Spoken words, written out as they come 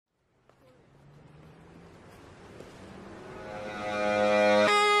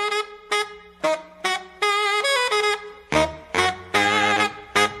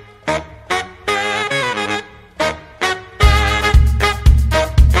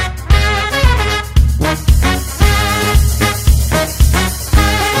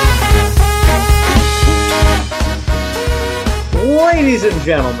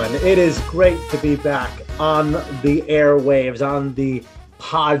gentlemen, it is great to be back on the airwaves, on the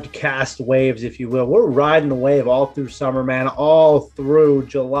podcast waves, if you will. We're riding the wave all through summer, man, all through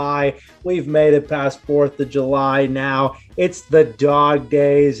July. We've made it past 4th of July now. It's the dog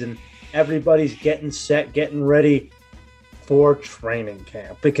days, and everybody's getting set, getting ready for training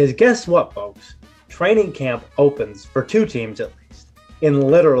camp. Because guess what, folks? Training camp opens for two teams at least in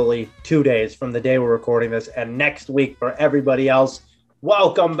literally 2 days from the day we're recording this, and next week for everybody else.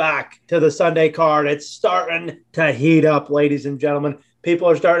 Welcome back to the Sunday card. It's starting to heat up, ladies and gentlemen. People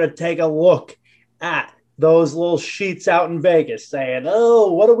are starting to take a look at those little sheets out in Vegas saying,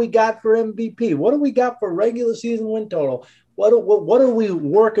 oh, what do we got for MVP? What do we got for regular season win total? What are we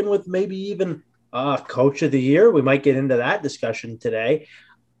working with? Maybe even coach of the year. We might get into that discussion today.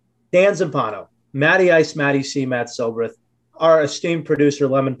 Dan Zampano, Matty Ice, Matty C, Matt Silbreth, our esteemed producer,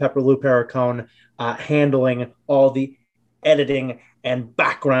 Lemon Pepper Lou Perricone, handling all the editing and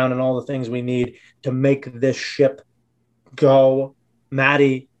background and all the things we need to make this ship go.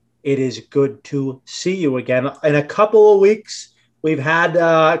 Maddie, it is good to see you again. In a couple of weeks, we've had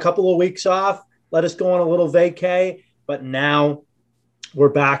a couple of weeks off. Let us go on a little vacay, but now we're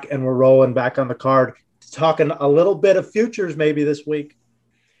back and we're rolling back on the card, talking a little bit of futures maybe this week.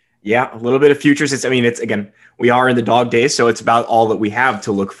 Yeah, a little bit of futures. It's again, we are in the dog days, so it's about all that we have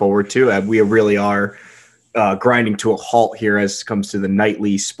to look forward to. We really are grinding to a halt here as it comes to the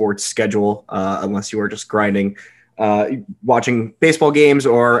nightly sports schedule, unless you are just grinding, watching baseball games,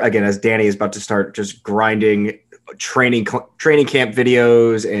 or again, as Danny is about to start, just grinding training camp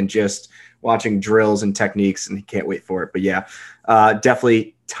videos and just watching drills and techniques, and he can't wait for it. But yeah,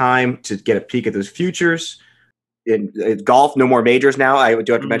 definitely time to get a peek at those futures. In golf, no more majors now. I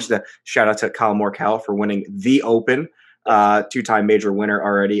do have to mention the shout out to Colin Morikawa for winning the Open, two-time major winner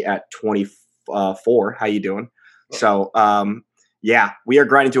already at 24. How you doing? So yeah, we are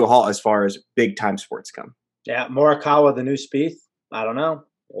grinding to a halt as far as big time sports come. Yeah, Morikawa, the new Spieth. I don't know.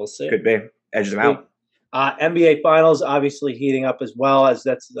 We'll see. Could be. Edge them out. NBA Finals obviously heating up as well, as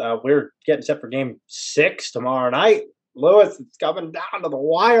that's we're getting set for Game 6 tomorrow night. Lewis, it's coming down to the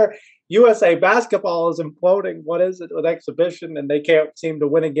wire. USA basketball is imploding. What is it with exhibition? And they can't seem to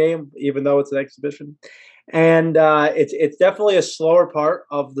win a game, even though it's an exhibition. And it's definitely a slower part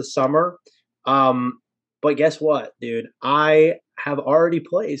of the summer. But guess what, dude? I have already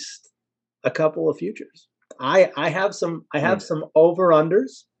placed a couple of futures. I have some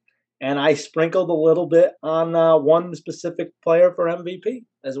over-unders, and I sprinkled a little bit on one specific player for MVP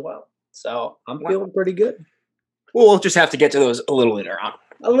as well. So I'm feeling pretty good. Well, we'll just have to get to those a little later on.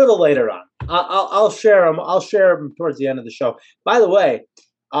 I'll share them. I'll share them towards the end of the show. By the way,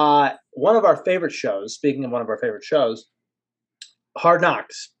 one of our favorite shows, speaking of one of our favorite shows, Hard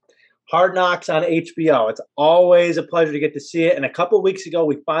Knocks. Hard Knocks on HBO. It's always a pleasure to get to see it. And a couple of weeks ago,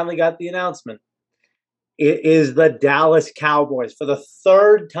 we finally got the announcement. It is the Dallas Cowboys. For the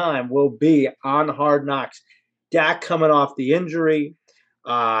third time, will be on Hard Knocks. Dak coming off the injury,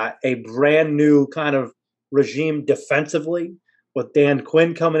 a brand new kind of regime defensively with Dan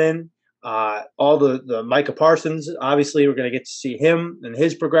Quinn coming in. All the Micah Parsons, obviously, we're going to get to see him and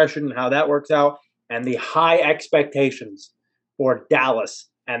his progression and how that works out, and the high expectations for Dallas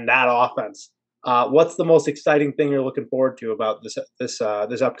and that offense. What's the most exciting thing you're looking forward to about this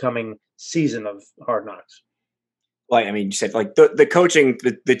upcoming season of Hard Knocks? Well, I mean, you said like the coaching,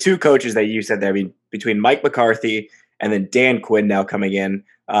 the two coaches that you said there. I mean, between Mike McCarthy and then Dan Quinn now coming in,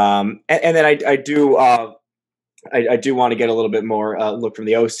 and then I do want to get a little bit more look from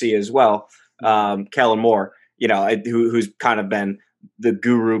the OC as well, Kellen Moore. You know, who's kind of been the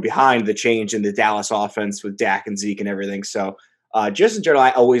guru behind the change in the Dallas offense with Dak and Zeke and everything. So. Just in general, I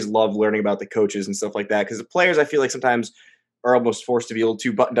always love learning about the coaches and stuff like that, because the players, I feel like sometimes are almost forced to be a little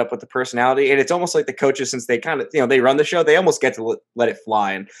too buttoned up with the personality. And it's almost like the coaches, since they kind of, they run the show, they almost get to let it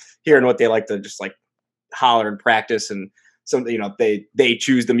fly and hearing what they like to just like holler and practice. And some, they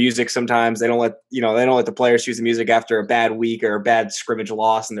choose the music sometimes. They don't let the players choose the music after a bad week or a bad scrimmage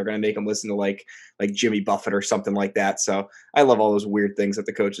loss, and they're going to make them listen to like Jimmy Buffett or something like that. So I love all those weird things that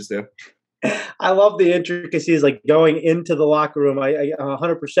the coaches do. I love the intricacies, like going into the locker room. I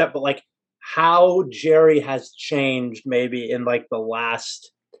 100%, but like how Jerry has changed maybe in like the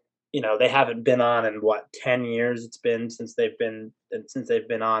last, they haven't been on in 10 years it's been since they've been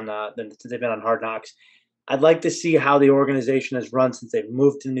on Hard Knocks. I'd like to see how the organization has run since they've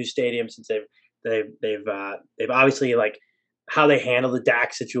moved to the new stadium, since they've obviously like how they handle the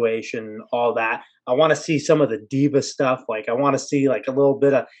Dak situation, all that. I want to see some of the diva stuff. Like I want to see like a little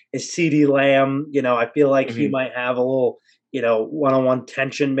bit of CeeDee Lamb. I feel like he might have a little one-on-one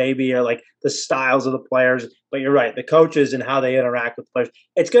tension maybe, or like the styles of the players. But you're right, the coaches and how they interact with players.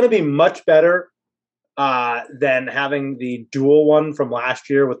 It's going to be much better than having the dual one from last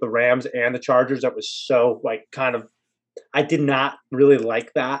year with the Rams and the Chargers. That was so I did not really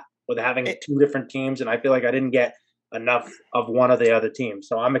like that with having two different teams, and I feel like I didn't get enough of one of the other teams.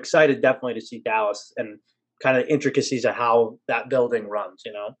 So I'm excited definitely to see Dallas and kind of intricacies of how that building runs.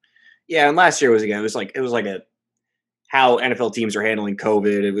 Yeah, and last year it was like a how NFL teams are handling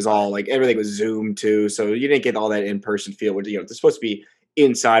COVID. It was all like everything was Zoom too, so you didn't get all that in person feel. Which it's supposed to be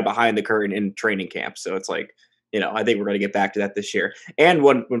inside behind the curtain in training camp. So it's like I think we're going to get back to that this year. And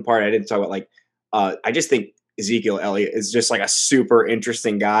one part I didn't talk about, I just think Ezekiel Elliott is just like a super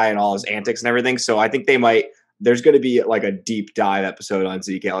interesting guy and all his antics and everything. So I think there's going to be like a deep dive episode on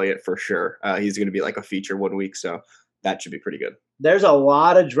Zeke Elliott for sure. He's going to be like a feature 1 week. So that should be pretty good. There's a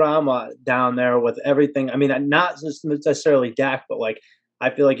lot of drama down there with everything. I mean, not just necessarily Dak, but like, I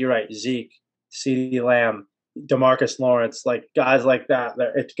feel like you're right. Zeke, CeeDee Lamb, DeMarcus Lawrence, like guys like that.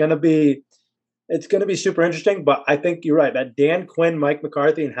 It's going to be super interesting, but I think you're right. That Dan Quinn, Mike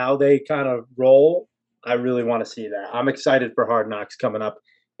McCarthy, and how they kind of roll, I really want to see that. I'm excited for Hard Knocks coming up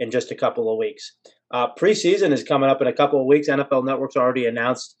in just a couple of weeks. Preseason is coming up in a couple of weeks. NFL Network's already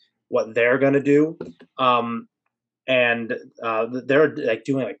announced what they're going to do. And they're like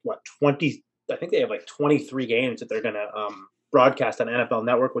doing 20, I think they have like 23 games that they're going to broadcast on NFL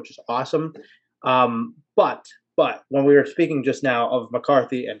Network, which is awesome. But when we were speaking just now of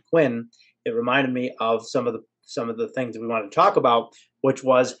McCarthy and Quinn, it reminded me of some of the things that we wanted to talk about, which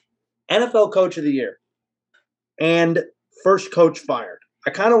was NFL Coach of the Year and first coach fired. I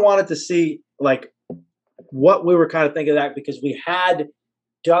kind of wanted to see like what we were kind of thinking of that, because we had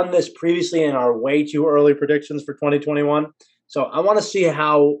done this previously in our way too early predictions for 2021. So I want to see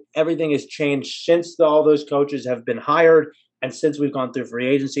how everything has changed since all those coaches have been hired and since we've gone through free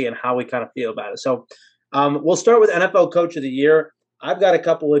agency and how we kind of feel about it. So we'll start with NFL Coach of the Year. I've got a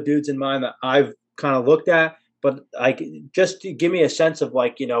couple of dudes in mind that I've kind of looked at, but just to give me a sense of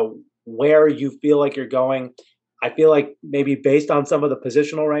where you feel like you're going. I feel like maybe based on some of the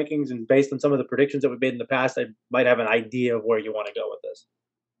positional rankings and based on some of the predictions that we've made in the past, I might have an idea of where you want to go with this.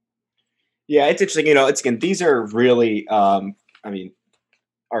 Yeah, it's interesting. These are really, our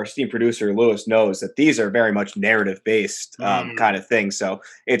esteemed producer Lewis knows that these are very much narrative based kind of things. So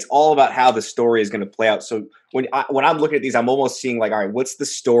it's all about how the story is going to play out. So when I'm looking at these, I'm almost seeing like, all right, what's the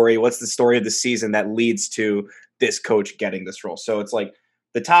story? What's the story of the season that leads to this coach getting this role? So it's like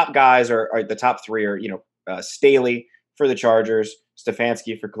the top guys are the top three are, Staley for the Chargers,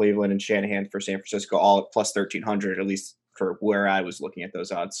 Stefanski for Cleveland, and Shanahan for San Francisco, all at plus 1,300, at least for where I was looking at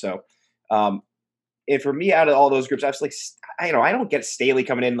those odds. So, and for me, out of all those groups, I was like, I don't get Staley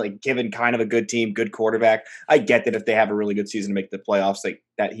coming in, like given kind of a good team, good quarterback. I get that if they have a really good season to make the playoffs, like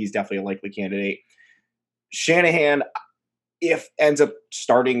that he's definitely a likely candidate. Shanahan, if ends up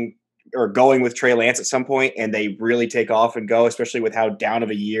starting or going with Trey Lance at some point and they really take off and go, especially with how down of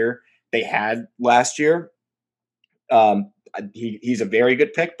a year they had last year, he's a very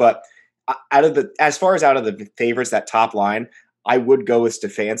good pick. But as far as out of the favorites, that top line, I would go with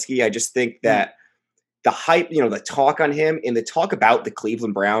Stefanski. I just think that the hype, the talk on him and the talk about the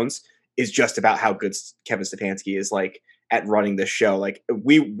Cleveland Browns is just about how good Kevin Stefanski is like at running this show. Like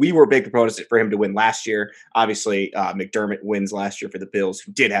we were big proponents for him to win last year. Obviously, McDermott wins last year for the Bills,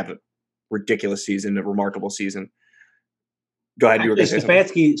 who did have a ridiculous season, a remarkable season. Go ahead.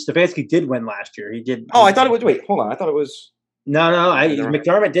 Actually, Stefanski did win last year. He did. Oh, I thought it was. Wait, hold on. I thought it was. No.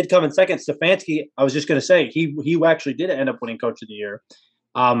 McDermott did come in second. Stefanski, I was just going to say, he actually did end up winning Coach of the Year.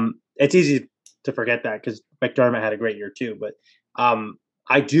 It's easy to forget that because McDermott had a great year too. But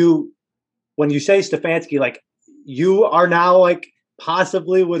I do. When you say Stefanski, like you are now like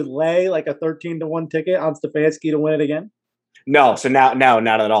possibly would lay like a 13-1 ticket on Stefanski to win it again. No, so now,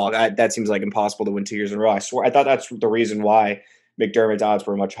 not at all. That seems like impossible to win 2 years in a row. I swear, I thought that's the reason why McDermott's odds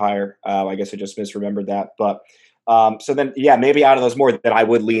were much higher. I guess I just misremembered that. But so then, yeah, maybe out of those more, that I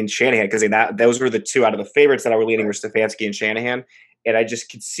would lean Shanahan because those were the two out of the favorites that I were leaning were Stefanski and Shanahan, and I just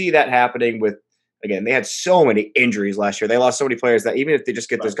could see that happening with. Again, they had so many injuries last year. They lost so many players that even if they just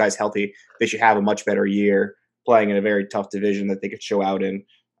get those guys healthy, they should have a much better year playing in a very tough division that they could show out in.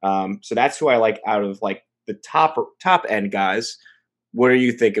 So that's who I like out of like the top end guys. What are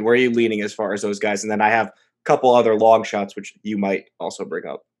you thinking? Where are you leaning as far as those guys? And then I have a couple other long shots, which you might also bring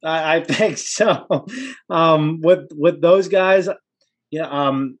up. I think so. With those guys,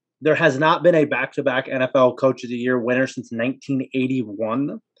 there has not been a back-to-back NFL Coach of the Year winner since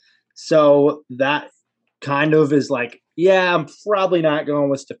 1981. So that kind of is like, yeah, I'm probably not going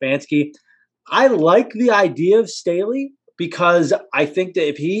with Stefanski. I like the idea of Staley because I think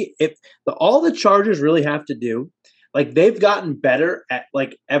that all the Chargers really have to do, like they've gotten better at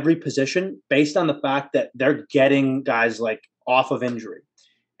like every position based on the fact that they're getting guys like off of injury,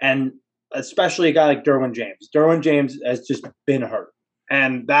 and especially a guy like Derwin James. Derwin James has just been hurt,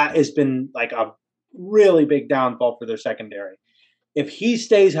 and that has been like a really big downfall for their secondary. If he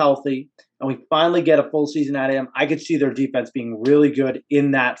stays healthy and we finally get a full season out of him, I could see their defense being really good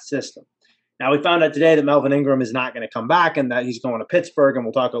in that system. Now, we found out today that Melvin Ingram is not going to come back and that he's going to Pittsburgh, and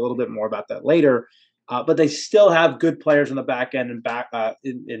we'll talk a little bit more about that later. But they still have good players on the back end and back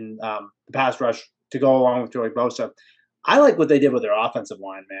in the pass rush to go along with Joey Bosa. I like what they did with their offensive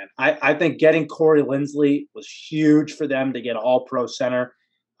line, man. I think getting Corey Linsley was huge for them to get all-pro center.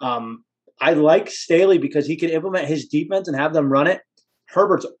 I like Staley because he can implement his defense and have them run it.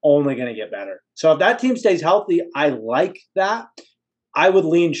 Herbert's only going to get better. So if that team stays healthy, I like that. I would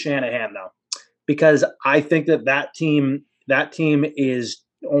lean Shanahan, though, because I think that team is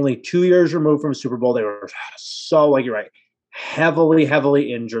only 2 years removed from Super Bowl. They were so, like you're right,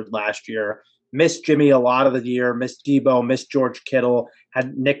 heavily injured last year. Missed Jimmy a lot of the year, missed Debo, missed George Kittle,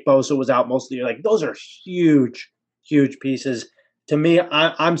 had Nick Bosa was out most of the year. Like, those are huge pieces. To me,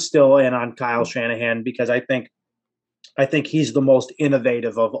 I'm still in on Kyle Shanahan because I think he's the most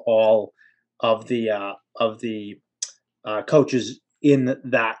innovative of all of the coaches in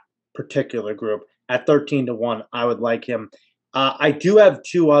that particular group. At 13-1, I would like him. I do have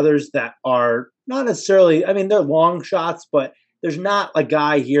two others that are not necessarily, I mean, they're long shots, but there's not a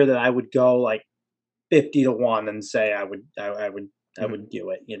guy here that I would go like 50-1 and say I would do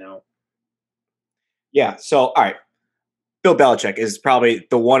it, you know? Yeah. So, all right. Bill Belichick is probably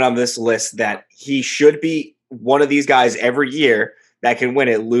the one on this list that he should be one of these guys every year that can win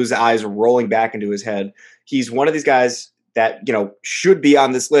it, lose eyes rolling back into his head. He's one of these guys that, you know, should be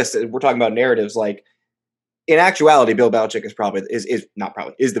on this list. We're talking about narratives. Like, in actuality, Bill Belichick is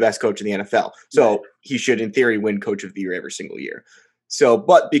the best coach in the NFL. So he should, in theory, win Coach of the Year every single year. So,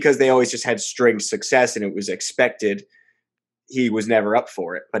 but because they always just had string success and it was expected, he was never up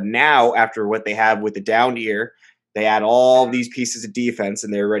for it. But now, after what they have with the down year, they add all these pieces of defense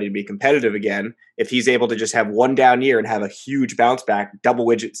and they're ready to be competitive again. If he's able to just have one down year and have a huge bounce back,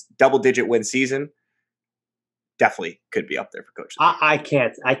 double-digit win season, definitely could be up there for coach. I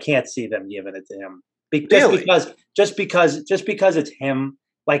can't see them giving it to him. Really? Just because it's him.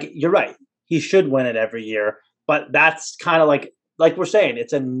 Like, you're right, he should win it every year, but that's kind of like we're saying,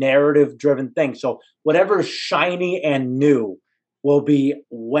 it's a narrative driven thing. So whatever is shiny and new will be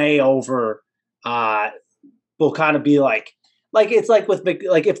way over. Will kind of be like it's like with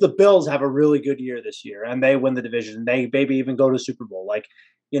like if the Bills have a really good year this year and they win the division, they maybe even go to Super Bowl. Like,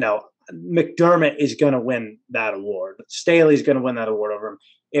 you know, McDermott is going to win that award. Staley's going to win that award over him.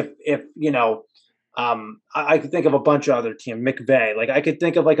 If you know. I could think of a bunch of other teams, McVay. Like, I could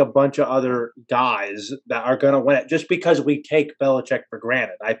think of like a bunch of other guys that are going to win it just because we take Belichick for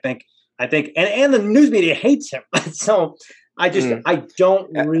granted. I think, and the news media hates him. So I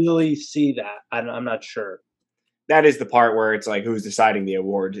don't really see that. I'm not sure. That is the part where it's like who's deciding the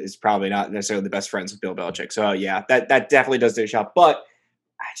award is probably not necessarily the best friends with Bill Belichick. So yeah, that definitely does do a shot. But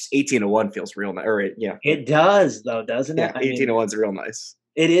 18-1 feels real nice. Or yeah, it does though, doesn't it? Yeah, 18-1 is real nice.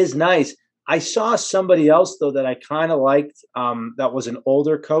 It is nice. I saw somebody else though that I kind of liked. That was an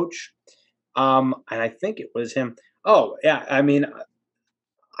older coach, and I think it was him. Oh yeah, I mean,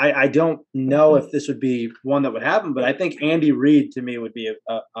 I don't know if this would be one that would happen, but I think Andy Reid to me would be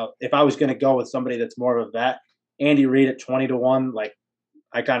if I was going to go with somebody that's more of a vet. Andy Reid at 20-1, like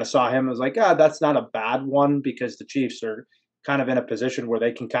I kind of saw him. I was like, that's not a bad one because the Chiefs are kind of in a position where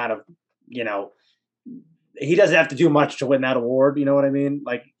they can kind of, you know, he doesn't have to do much to win that award. You know what I mean?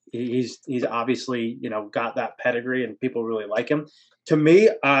 Like he's obviously, you know, got that pedigree and people really like him. To me,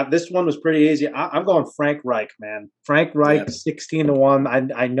 this one was pretty easy. I'm going Frank Reich, man. Frank Reich,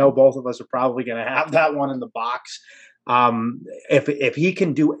 16-1. I know both of us are probably going to have that one in the box. If he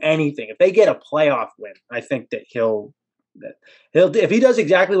can do anything, if they get a playoff win, I think that he'll if he does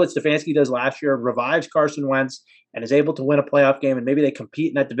exactly what Stefanski does last year, revives Carson Wentz and is able to win a playoff game, and maybe they compete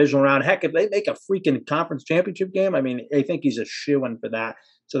in that divisional round. Heck, if they make a freaking conference championship game, I mean, I think he's a shoo-in for that.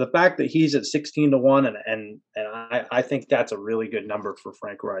 So the fact that he's at 16-1, and I think that's a really good number for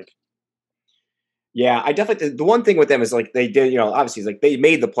Frank Reich. Yeah, I definitely. The one thing with them is like they did, you know, obviously like they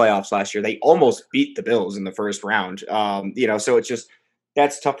made the playoffs last year. They almost beat the Bills in the first round. You know, so it's just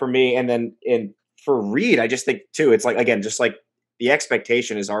that's tough for me. And then for Reed, I just think too, it's like again, just like the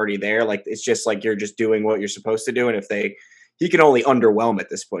expectation is already there. Like it's just like you're just doing what you're supposed to do. And if he can only underwhelm at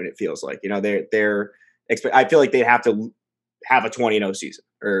this point, it feels like, you know, I feel like they have to have a 20-0 season,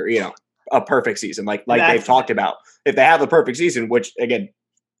 or, you know, a perfect season, like they've talked about. If they have a perfect season, which again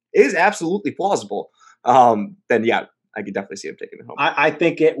is absolutely plausible, then yeah, I could definitely see him taking it home. I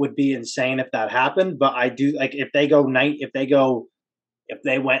think it would be insane if that happened, but I do like if they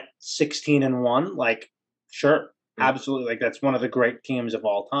went 16-1, like sure, absolutely, like that's one of the great teams of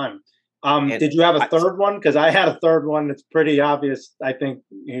all time. Did you have a third one? Because I had a third one that's pretty obvious. I think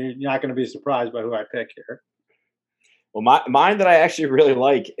you're not going to be surprised by who I pick here. Well, mine that I actually really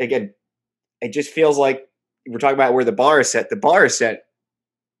like, again, it just feels like we're talking about where the bar is set. The bar is set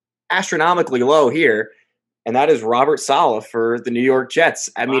astronomically low here, and that is Robert Saleh for the New York Jets.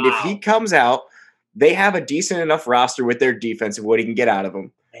 I mean, if he comes out, they have a decent enough roster with their defense of what he can get out of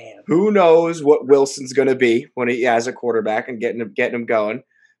them. Man. Who knows what Wilson's going to be when he has a quarterback and getting him going.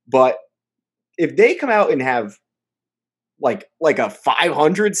 But if they come out and have like a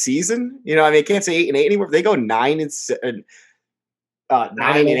 500 season, you know, I mean, I can't say 8-8 anymore. If they go 9-8,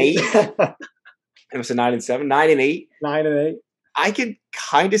 it was a 9-7, 9-8, 9-8. I could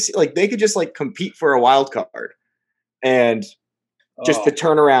kind of see like they could just like compete for a wild card, and just the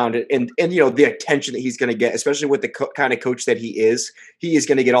turnaround and you know the attention that he's going to get, especially with the kind of coach that he is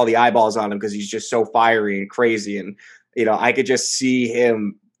going to get all the eyeballs on him because he's just so fiery and crazy, and you know I could just see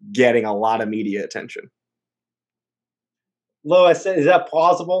him getting a lot of media attention. Louis, is that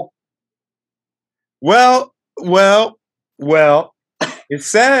plausible? Well, it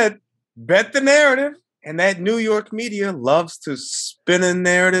said bet the narrative, and that New York media loves to spin a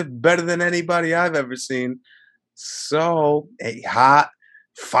narrative better than anybody I've ever seen. So a hot,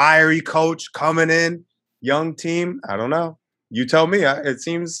 fiery coach coming in, young team. I don't know. You tell me. It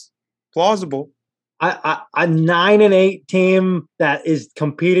seems plausible. A 9-8 team that is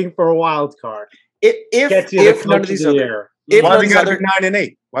competing for a wild card. If none of these other, why we got to be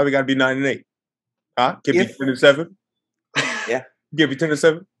 9-8? Why we got to be 9-8? Huh? Give me 10-7. Yeah. Give me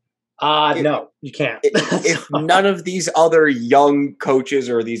 10-7. No, you can't. If none of these other young coaches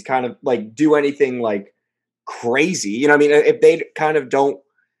or these kind of like do anything like crazy, you know what I mean? If they kind of don't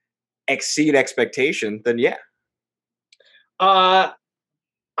exceed expectation, then yeah.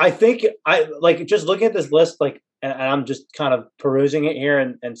 I think I like just looking at this list, like, and I'm just kind of perusing it here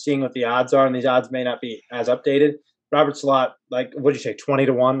and seeing what the odds are, and these odds may not be as updated. Robert Saleh, like, what did you say,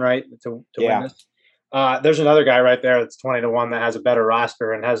 20-1, right? To win this. There's another guy right there that's 20-1 that has a better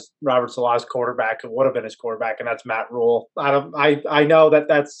roster and has Robert Saleh's quarterback, who would have been his quarterback, and that's Matt Rule. I know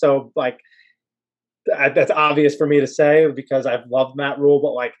that's so like that's obvious for me to say because I've loved Matt Rule,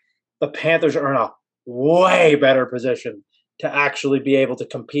 but like the Panthers are in a way better position to actually be able to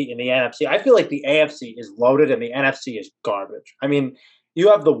compete in the NFC. I feel like the AFC is loaded and the NFC is garbage. I mean, you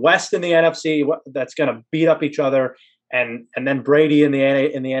have the West in the NFC that's going to beat up each other, and then Brady in the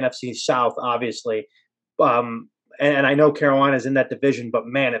NFC South, obviously. And I know Carolina's in that division, but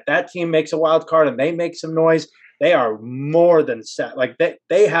man, if that team makes a wild card and they make some noise, they are more than set. Like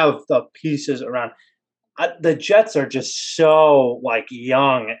they have the pieces around. The Jets are just so like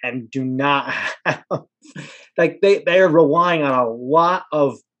young and do not have like they are relying on a lot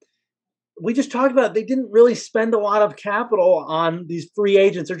of. We just talked about it. They didn't really spend a lot of capital on these free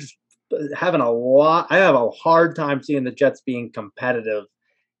agents. They're just having a lot. I have a hard time seeing the Jets being competitive,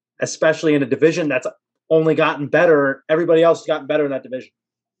 especially in a division that's only gotten better. Everybody else has gotten better in that division.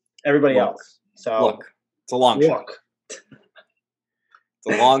 Everybody else. So look, it's a long shot.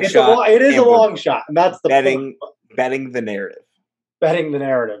 It's a long shot. It is a long shot, and that's the betting the narrative. Betting the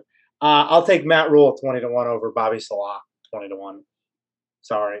narrative. I'll take Matt Rule 20-1 over Bobby Saleh 20-1.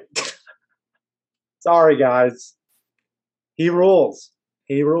 Sorry. Sorry, guys. He rules.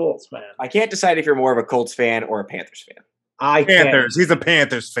 He rules, man. I can't decide if you're more of a Colts fan or a Panthers fan. Panthers. He's a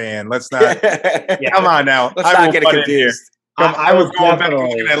Panthers fan. Let's not. Come on now. Let's not get confused. I was going back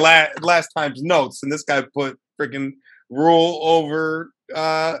looking at last time's notes, and this guy put freaking Rule over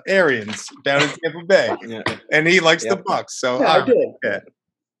Arians down in Tampa Bay, and he likes the Bucks. So I did. Yeah.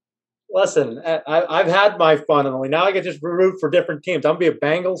 Listen, I've had my fun, and now I get just root for different teams. I'm gonna be a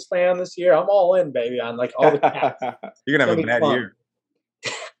Bengals fan this year. I'm all in, baby, on like all the Cats. You're gonna have a bad year.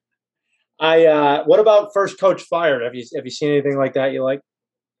 What about first coach fired? Have you seen anything like that you like?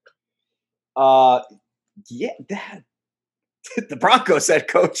 The Broncos head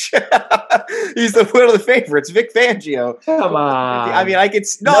coach. He's one of the favorites, Vic Fangio. Come on. I mean, I can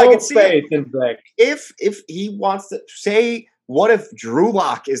see faith in Vic. If he wants to say, what if Drew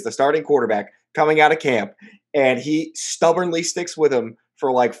Lock is the starting quarterback coming out of camp and he stubbornly sticks with him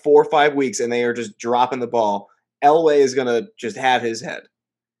for like 4 or 5 weeks and they are just dropping the ball? Elway is going to just have his head.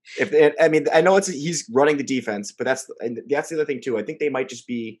 I know he's running the defense, but that's the other thing too. I think they might just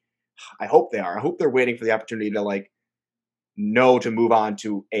be. I hope they are. I hope they're waiting for the opportunity to like know to move on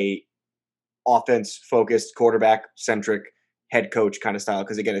to a offense-focused, quarterback-centric head coach kind of style.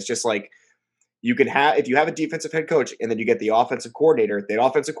 Because again, it's just like you can have if you have a defensive head coach and then you get the offensive coordinator,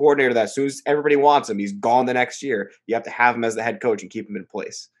 that as soon as everybody wants him, he's gone the next year. You have to have him as the head coach and keep him in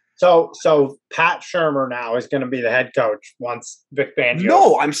place. So Pat Shurmur now is going to be the head coach once Vic Fangio.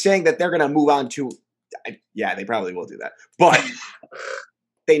 No, I'm saying that they're going to move on to. Yeah, they probably will do that, but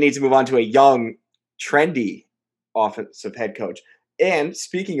they need to move on to a young, trendy offensive head coach. And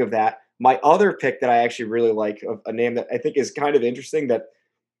speaking of that, my other pick that I actually really like, a name that I think is kind of interesting, that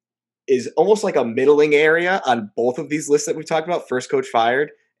is almost like a middling area on both of these lists that we've talked about, first coach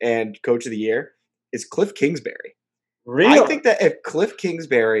fired and coach of the year, is Cliff Kingsbury. Really? I think that if Cliff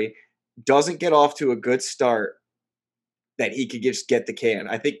Kingsbury doesn't get off to a good start, that he could just get the can.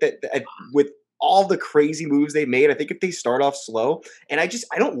 I think that with all the crazy moves they made, I think if they start off slow, and I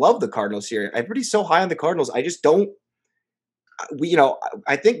don't love the Cardinals here. Everybody's so high on the Cardinals. I just don't.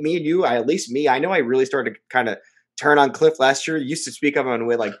 I think me and you, at least me, I know I really started to kind of turn on Cliff last year. He used to speak of him in a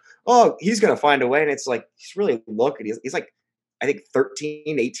way like, oh, he's going to find a way. And it's like, he's really looking. He's like, I think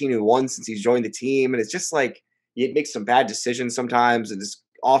 13, 18-1 since he's joined the team. And it's just like, he makes some bad decisions sometimes, and his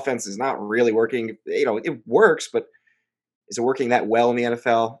offense is not really working. It works, but is it working that well in the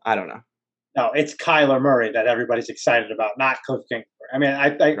NFL? I don't know. No, it's Kyler Murray that everybody's excited about, not Cliff Kingsbury. I mean,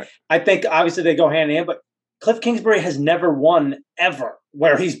 I think obviously they go hand in hand, but Cliff Kingsbury has never won ever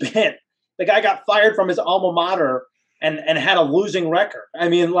where he's been. The guy got fired from his alma mater and had a losing record. I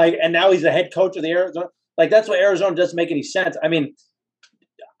mean, and now he's the head coach of the Arizona. That's what Arizona doesn't make any sense. I mean,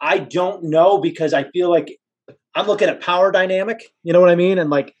 I don't know, because I feel like I'm looking at power dynamic. You know what I mean?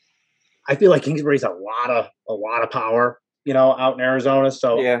 And I feel like Kingsbury's a lot of power, out in Arizona.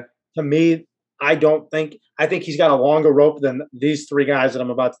 So yeah. To me, I think he's got a longer rope than these three guys that I'm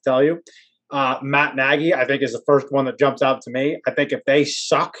about to tell you. Matt Nagy, I think, is the first one that jumps out to me. I think if they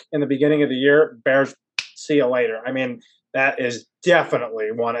suck in the beginning of the year, Bears, see you later. I mean, that is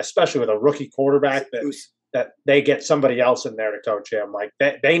definitely one, especially with a rookie quarterback, that they get somebody else in there to coach him.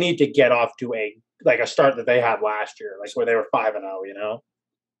 They need to get off to a start that they had last year, where they were 5-0.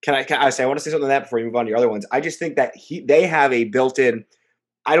 Can I say, I want to say something on that before you move on to your other ones. I just think that they have a built-in.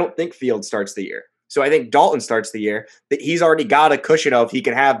 I don't think Fields starts the year. So I think Dalton starts the year. That he's already got a cushion of he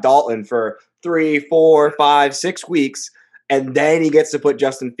can have Dalton for 3, 4, 5, 6 weeks, and then he gets to put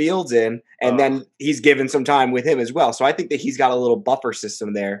Justin Fields in, and then he's given some time with him as well. So I think that he's got a little buffer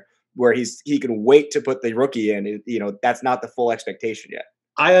system there where he can wait to put the rookie in. That's not the full expectation yet.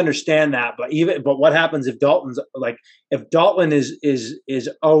 I understand that, but what happens if Dalton is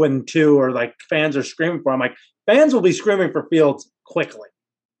 0-2, or fans are screaming for him? Fans will be screaming for Fields quickly.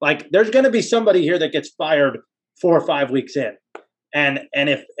 There's going to be somebody here that gets fired 4 or 5 weeks in, and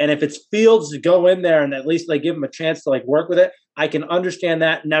if it's Fields to go in there and at least they give him a chance to work with it, I can understand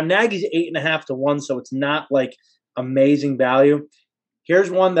that. Now Nagy's 8.5-1, so it's not amazing value.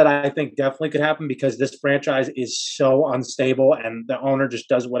 Here's one that I think definitely could happen, because this franchise is so unstable and the owner just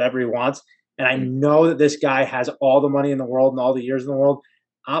does whatever he wants. And I know that this guy has all the money in the world and all the years in the world.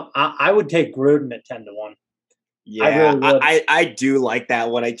 I would take Gruden at 10-1. Yeah, I, really I do like that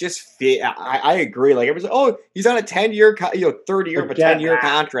one. I just feel I agree. Everyone's like, oh, he's on a 10-year, third year of a 10-year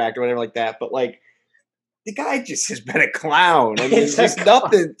contract or whatever like that. But the guy just has been a clown. I mean, it's just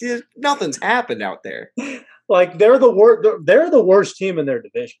nothing's happened out there. They're the worst team in their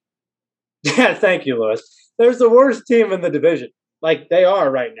division. Yeah, thank you, Louis. They're the worst team in the division. They are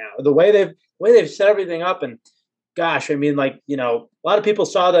right now. The way they've set everything up, and gosh, I mean, a lot of people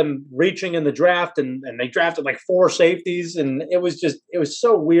saw them reaching in the draft, and they drafted 4 safeties, and it was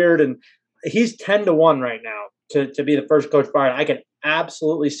so weird. And he's 10-1 right now to be the first coach fired. I can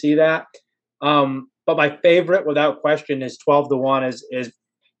absolutely see that. But my favorite, without question, is 12-1. Is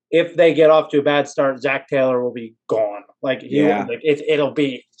if they get off to a bad start, Zach Taylor will be gone. It'll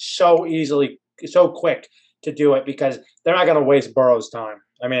be so quick to do it, because they're not going to waste Burrow's time.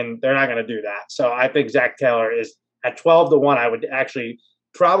 I mean, they're not going to do that. So I think Zach Taylor is at 12-1. I would actually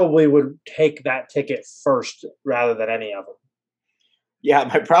probably would take that ticket first rather than any of them. Yeah,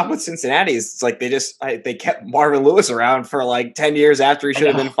 my problem with Cincinnati is it's they kept Marvin Lewis around for 10 years after he should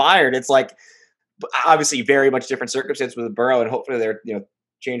have been fired. It's obviously very much different circumstance with Burrow, and hopefully they're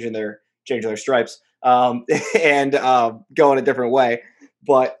changing their stripes and going a different way.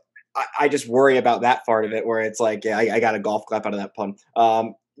 But I just worry about that part of it, where it's I got a golf clap out of that pun.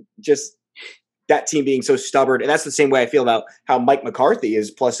 Just that team being so stubborn. And that's the same way I feel about how Mike McCarthy is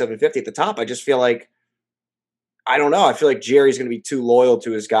plus 750 at the top. I just feel I don't know. I feel Jerry's going to be too loyal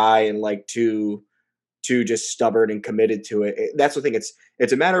to his guy and too just stubborn and committed to it. That's the thing.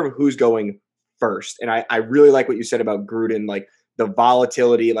 It's a matter of who's going first. And I really like what you said about Gruden. the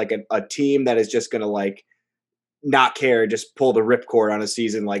volatility, like a team that is just going to like not care, just pull the ripcord on a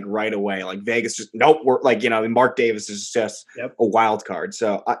season like right away. Like Vegas just nope. We're like, Mark Davis is just a wild card.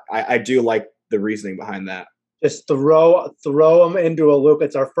 So I do like the reasoning behind that. Just throw them into a loop.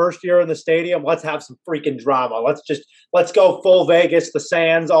 It's our first year in the stadium. Let's have some freaking drama. Let's go full Vegas, the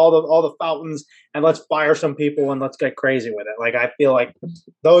sands, all the fountains, and let's fire some people and let's get crazy with it. Like I feel like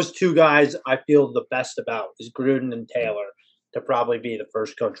those two guys I feel the best about is Gruden and Taylor to probably be the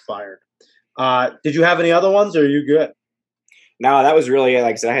first coach fired. Did you have any other ones, or are you good? No, that was really,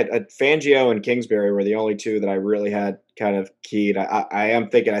 like I said, I had Fangio and Kingsbury were the only two that I really had kind of keyed. I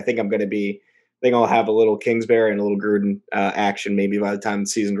think I'm going to be. I think I'll have a little Kingsbury and a little Gruden action maybe by the time the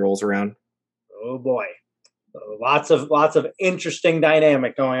season rolls around. Oh boy, lots of interesting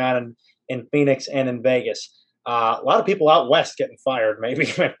dynamic going on in Phoenix and in Vegas. A lot of people out west getting fired, maybe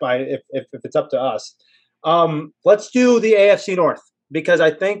if it's up to us. Let's do the AFC North, because I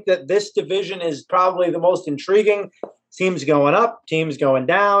think that this division is probably the most intriguing. Teams going up, teams going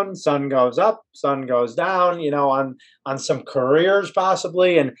down, sun goes up, sun goes down, on some careers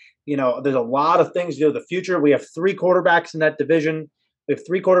possibly. And, there's a lot of things to do with the future. We have three quarterbacks in that division.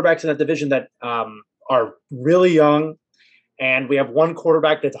 That are really young. And we have one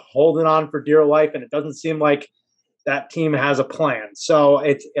quarterback that's holding on for dear life. And it doesn't seem like that team has a plan. So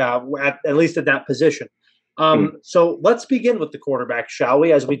it's at least at that position. So let's begin with the quarterback, shall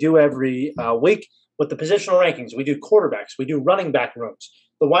we? As we do every week. With the positional rankings, we do quarterbacks, we do running back rooms,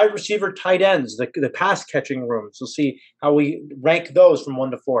 the wide receiver, tight ends, the pass catching rooms. We'll see how we rank those from 1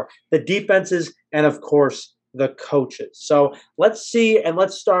 to 4, the defenses, and of course the coaches. So let's see, and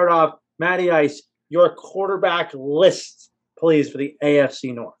let's start off, Matty Ice, your quarterback list, please, for the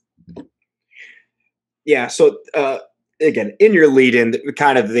AFC North. Yeah. So again, in your lead-in,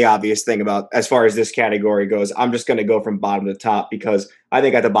 kind of the obvious thing about as far as this category goes, I'm just going to go from bottom to top because I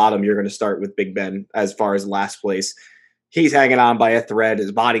think at the bottom you're going to start with Big Ben as far as last place. He's hanging on by a thread.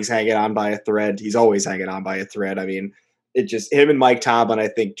 His body's hanging on by a thread. He's always hanging on by a thread. I mean, it just him and Mike Tomlin, I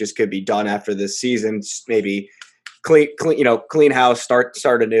think, just could be done after this season. Just maybe clean house, start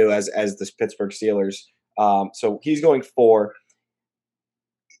anew as the Pittsburgh Steelers. So he's going 4.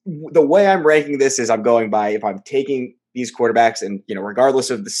 The way I'm ranking this is I'm going by if I'm taking these quarterbacks and, regardless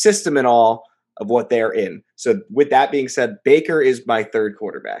of the system and all of what they're in. So with that being said, Baker is my third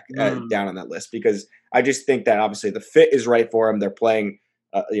quarterback down on that list because I just think that obviously the fit is right for him. They're playing,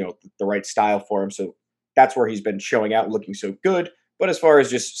 the right style for him. So that's where he's been showing out, looking so good. But as far as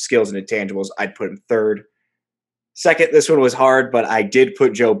just skills and intangibles, I'd put him third. Second, this one was hard, but I did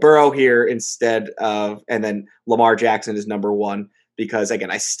put Joe Burrow here instead of, and then Lamar Jackson is number 1. Because, again,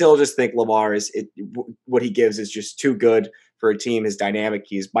 I still just think Lamar what he gives is just too good for a team. His dynamic,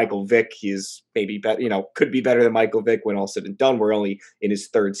 he's Michael Vick. He's maybe better, could be better than Michael Vick when all said and done. We're only in his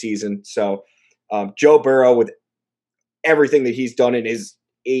 3rd season. So Joe Burrow, with everything that he's done in his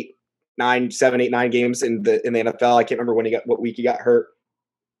 7, 8, 9 games in the NFL, I can't remember what week he got hurt.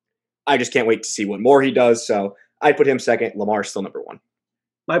 I just can't wait to see what more he does. So I put him second. Lamar's still number 1.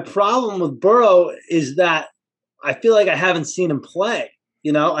 My problem with Burrow is that I feel like I haven't seen him play.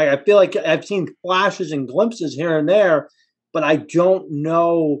 I feel like I've seen flashes and glimpses here and there, but I don't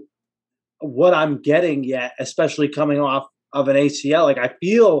know what I'm getting yet, especially coming off of an ACL. Like I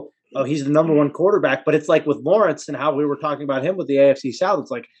feel he's the number 1 quarterback, but it's like with Lawrence and how we were talking about him with the AFC South.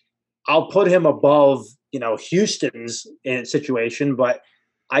 It's like I'll put him above, Houston's situation, but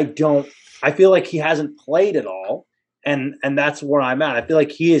I feel like he hasn't played at all. And that's where I'm at. I feel like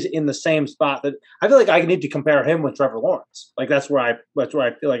he is in the same spot that I feel like I need to compare him with Trevor Lawrence. Like that's where I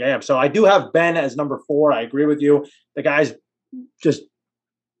feel like I am. So I do have Ben as number 4. I agree with you. The guy's just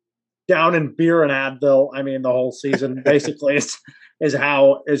down in beer and Advil. I mean, the whole season basically is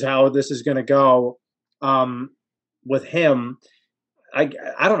how this is going to go with him. I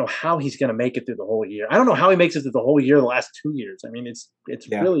don't know how he's going to make it through the whole year. I don't know how he makes it through the whole year, the last 2 years. I mean, it's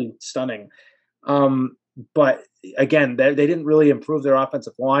really stunning. But again, they didn't really improve their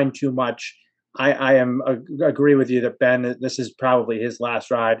offensive line too much. I agree with you that Ben, this is probably his last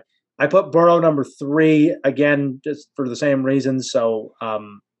ride. I put Burrow number 3 again, just for the same reasons. So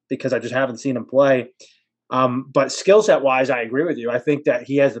because I just haven't seen him play. But skill set wise, I agree with you. I think that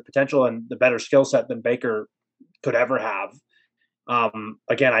he has the potential and the better skill set than Baker could ever have.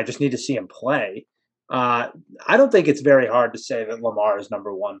 Again, I just need to see him play. I don't think it's very hard to say that Lamar is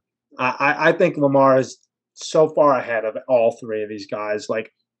number 1. I think Lamar is so far ahead of all 3 of these guys, like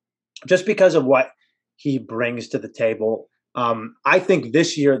just because of what he brings to the table. I think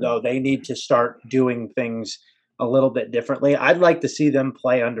this year, though, they need to start doing things a little bit differently. I'd like to see them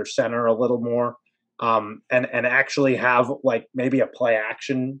play under center a little more. and actually have like maybe a play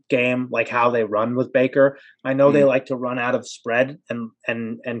action game like how they run with Baker. I know they like to run out of spread and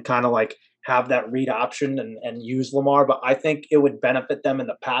kind of like have that read option and use Lamar, but I think it would benefit them in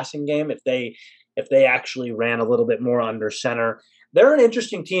the passing game if they actually ran a little bit more under center. They're an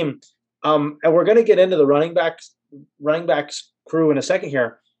interesting team. And we're going to get into the running backs crew in a second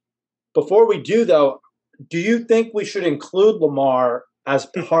here. Before we do, though, do you think we should include Lamar as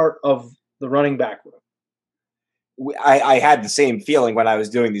part of the running back room? I had the same feeling when I was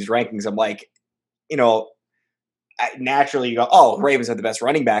doing these rankings. I'm like, naturally you go, oh, Ravens have the best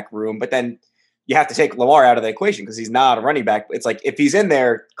running back room, but then you have to take Lamar out of the equation because he's not a running back. It's like if he's in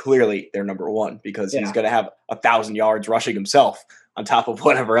there, clearly they're number one because he's going to have 1,000 yards rushing himself on top of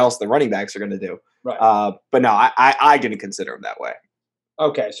whatever else the running backs are going to do. Right. But no, I didn't consider him that way.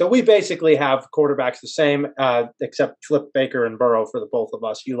 Okay, so we basically have quarterbacks the same, except flip Baker and Burrow for the both of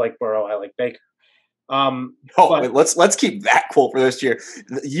us. You like Burrow, I like Baker. Let's keep that quote for this year.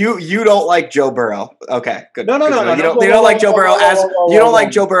 You don't like Joe Burrow. Okay, good. No. You don't like Joe Burrow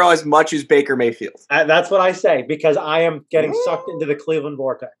like Joe Burrow as much as Baker Mayfield. That's what I say because I am getting sucked into the Cleveland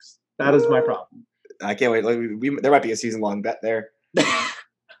vortex. That is my problem. I can't wait. There might be a season-long bet there. We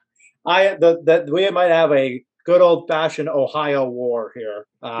might have a good old-fashioned Ohio war here.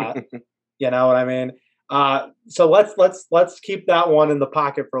 You know what I mean? So let's keep that one in the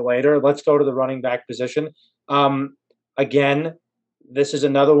pocket for later. Let's go to the running back position. Again, this is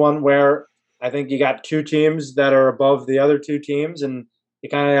another one where I think you got two teams that are above the other two teams, and you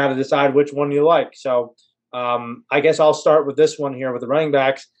kind of have to decide which one you like. So I guess I'll start with this one here with the running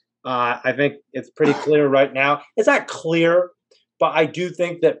backs. I think it's pretty clear right now. It's not clear, but I do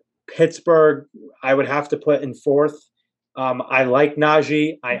think that Pittsburgh I would have to put in fourth. I like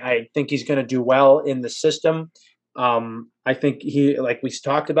Najee. I think he's going to do well in the system. I think like we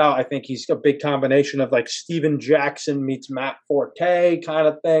talked about, I think he's a big combination of like Steven Jackson meets Matt Forte kind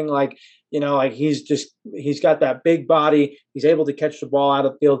of thing. Like, like he's got that big body. He's able to catch the ball out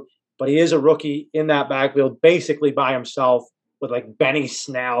of the field, but he is a rookie in that backfield basically by himself with like Benny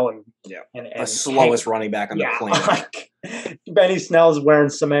Snell and the slowest running back on the planet. Like, Benny Snell's wearing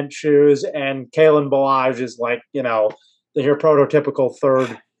cement shoes and Kalen Ballage is like, your prototypical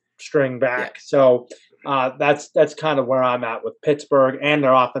third string back. So that's kind of where I'm at with Pittsburgh, and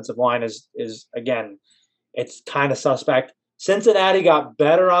their offensive line is again, it's kind of suspect. Cincinnati got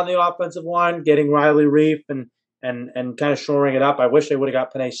better on the offensive line, getting Riley Reif and kind of shoring it up. I wish they would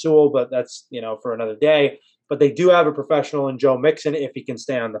have got Penei Sewell, but that's for another day. But they do have a professional in Joe Mixon if he can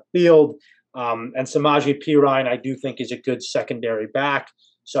stay on the field. And Samaje Perine, I do think, is a good secondary back.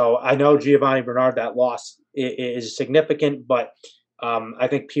 So I know Giovanni Bernard, that loss is significant, but I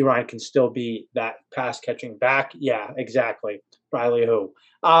think Perine can still be that pass-catching back. Yeah, exactly. Riley who?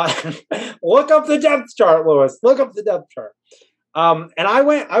 Look up the depth chart, Lewis. Look up the depth chart. And I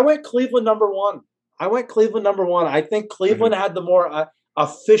went Cleveland number one. I think Cleveland had the more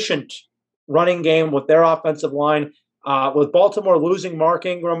efficient running game with their offensive line, with Baltimore losing Mark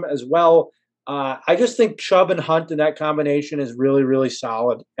Ingram as well. I just think Chubb and Hunt in that combination is really, really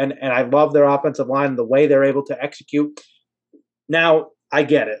solid. And I love their offensive line, the way they're able to execute. Now, I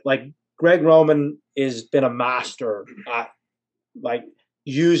get it. Like, Greg Roman has been a master at, like,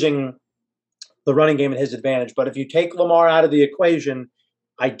 using the running game at his advantage. But if you take Lamar out of the equation,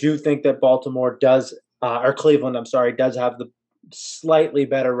 I do think that Cleveland, does have the slightly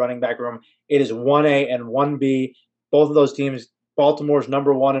better running back room. It is 1A and 1B. Both of those teams, Baltimore's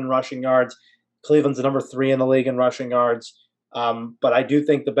number one in rushing yards. Cleveland's the number 3 in the league in rushing yards. But I do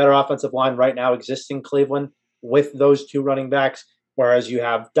think the better offensive line right now exists in Cleveland with those two running backs, whereas you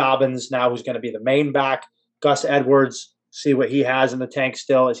have Dobbins now, who's going to be the main back. Gus Edwards, see what he has in the tank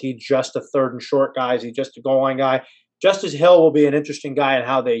still. Is he just a third and short guy? Is he just a goal line guy? Justice Hill will be an interesting guy in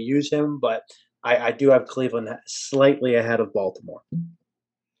how they use him, but I do have Cleveland slightly ahead of Baltimore.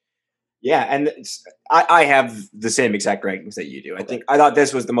 Yeah, and I have the same exact rankings that you do. I thought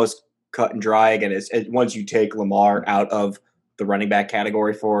this was the most cut and dry. Again, once you take Lamar out of the running back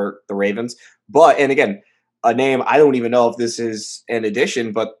category for the Ravens. And again, a name, I don't even know if this is an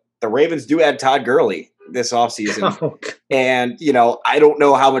addition, but the Ravens do add Todd Gurley this offseason. Oh, and, I don't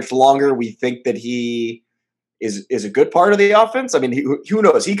know how much longer we think that he is a good part of the offense. I mean, who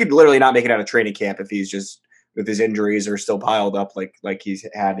knows? He could literally not make it out of training camp if he's just – if his injuries are still piled up like he's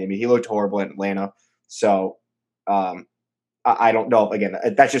had. I mean, he looked horrible in Atlanta. So I don't know. Again,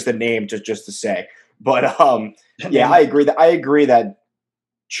 that's just a name just to say. But yeah, I agree that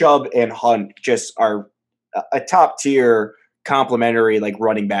Chubb and Hunt just are a top tier complementary like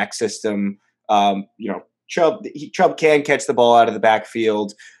running back system. Chubb can catch the ball out of the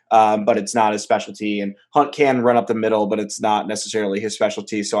backfield. but it's not his specialty. And Hunt can run up the middle, but it's not necessarily his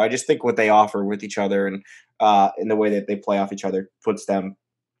specialty. So I just think what they offer with each other and in the way that they play off each other puts them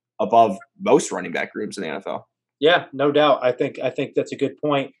above most running back groups in the NFL. Yeah, no doubt. I think that's a good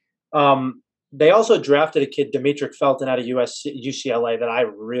point. They also drafted a kid, Demetric Felton, out of UCLA, that I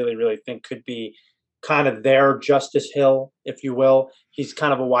really, really think could be kind of their Justice Hill, if you will. He's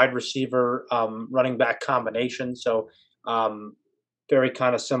kind of a wide receiver, running back combination. So very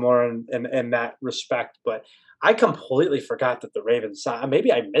kind of similar in that respect. But I completely forgot that the Ravens signed.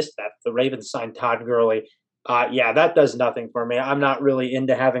 Maybe I missed that. The Ravens signed Todd Gurley. Yeah, that does nothing for me. I'm not really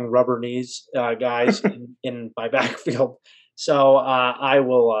into having rubber knees, guys, in my backfield. So I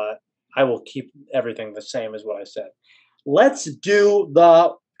will keep everything the same as what I said. Let's do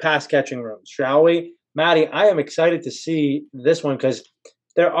the pass catching rooms, shall we? Maddie, I am excited to see this one because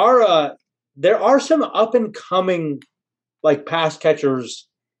there are some up and coming like pass catchers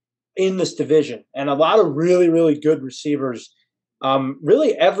in this division, and a lot of really, really good receivers.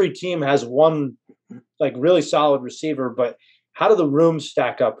 Really, every team has one like really solid receiver, but how do the rooms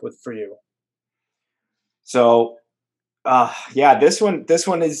stack up for you? So, yeah, this one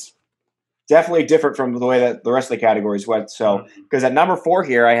is definitely different from the way that the rest of the categories went. So, because at number 4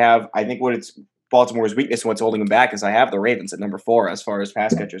 here, I think what it's Baltimore's weakness and what's holding them back is I have the Ravens at number 4 as far as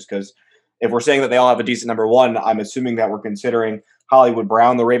pass catchers. Because if we're saying that they all have a decent number 1, I'm assuming that we're considering Hollywood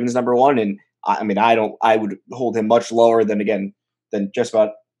Brown the Ravens number 1, and I mean I would hold him much lower than just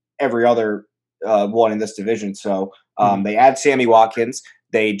about every other one in this division. So they add Sammy Watkins,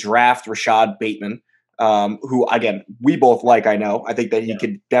 they draft Rashad Bateman. Who, again, we both like, I know. I think that he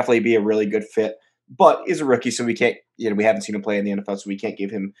could definitely be a really good fit, but is a rookie, so we can't, we haven't seen him play in the NFL, so we can't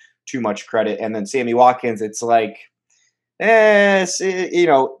give him too much credit. And then Sammy Watkins, it's like,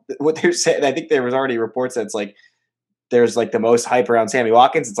 what they're saying, I think there was already reports that it's like, there's like the most hype around Sammy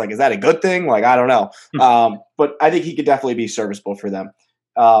Watkins. It's like, is that a good thing? Like, I don't know. But I think he could definitely be serviceable for them.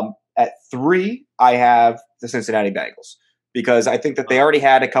 At 3, I have the Cincinnati Bengals because I think that they already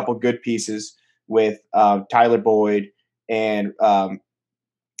had a couple good pieces with Tyler Boyd and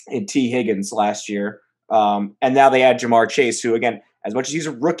T. Higgins last year. And now they add Jamar Chase, who, again, as much as he's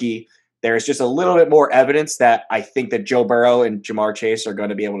a rookie, there's just a little bit more evidence that I think that Joe Burrow and Jamar Chase are going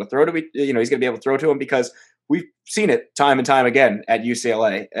to be able to throw to he's going to be able to throw to him because we've seen it time and time again at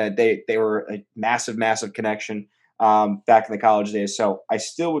UCLA. They were a massive, massive connection back in the college days. So I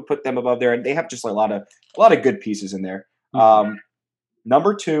still would put them above there, and they have just a lot of good pieces in there.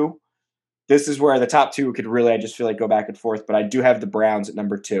 Number 2. This is where the top 2 could really, I just feel like, go back and forth. But I do have the Browns at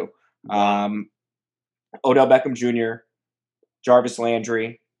number 2. Odell Beckham Jr., Jarvis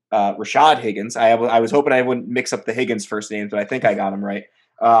Landry, Rashad Higgins. I was hoping I wouldn't mix up the Higgins first names, but I think I got them right.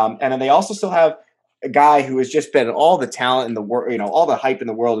 And then they also still have a guy who has just been all the talent in the world, all the hype in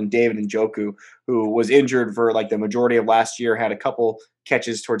the world, and David Njoku, who was injured for like the majority of last year, had a couple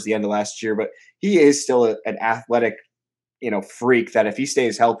catches towards the end of last year, but he is still an athletic freak that if he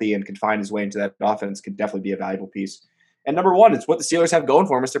stays healthy and can find his way into that offense could definitely be a valuable piece. And number 1, it's what the Steelers have going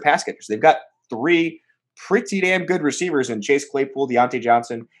for them is their pass catchers. They've got 3 pretty damn good receivers in Chase Claypool, Deontay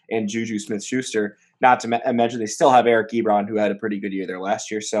Johnson, and Juju Smith-Schuster. Not to mention they still have Eric Ebron, who had a pretty good year there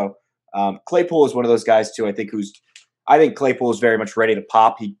last year. So Claypool is one of those guys too. I think Claypool is very much ready to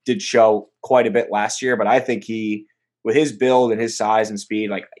pop. He did show quite a bit last year, but I think with his build and his size and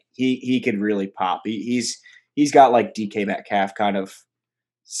speed, like he could really pop. He's got like DK Metcalf kind of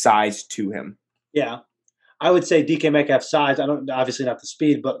size to him. Yeah, I would say DK Metcalf size. Obviously not the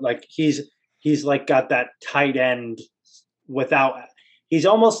speed, but like he's like got that tight end without. He's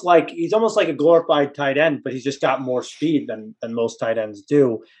almost like a glorified tight end, but he's just got more speed than most tight ends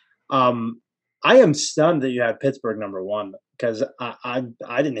do. I am stunned that you have Pittsburgh number 1 because I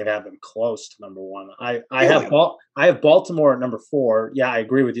didn't even have them close to number 1. I have Baltimore at number 4. Yeah, I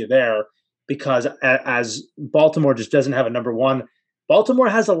agree with you there. Because as Baltimore just doesn't have a number 1, Baltimore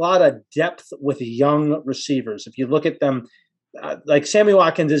has a lot of depth with young receivers. If you look at them, like Sammy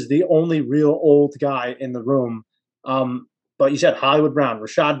Watkins is the only real old guy in the room. But you said Hollywood Brown,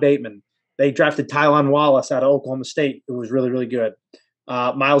 Rashad Bateman. They drafted Tylan Wallace out of Oklahoma State, who was really, really good.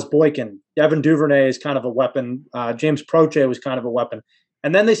 Miles Boykin. Devin Duvernay is kind of a weapon. James Proche was kind of a weapon.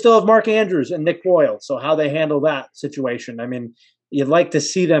 And then they still have Mark Andrews and Nick Boyle. So how they handle that situation, I mean, you'd like to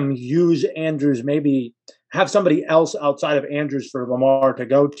see them use Andrews, maybe have somebody else outside of Andrews for Lamar to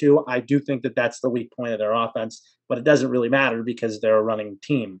go to. I do think that that's the weak point of their offense, but it doesn't really matter because they're a running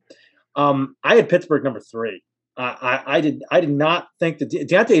team. I had Pittsburgh number 3. I did not think that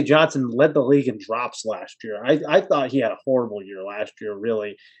Deontay Johnson led the league in drops last year. I thought he had a horrible year last year,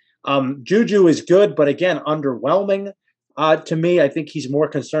 really. Juju is good, but again, underwhelming. To me, I think he's more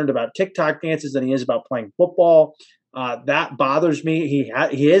concerned about TikTok dances than he is about playing football. That bothers me.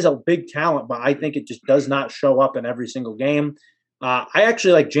 He is a big talent, but I think it just does not show up in every single game. I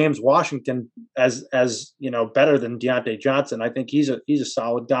actually like James Washington as better than Deontay Johnson. I think he's a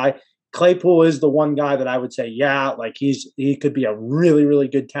solid guy. Claypool is the one guy that I would say, like he could be a really, really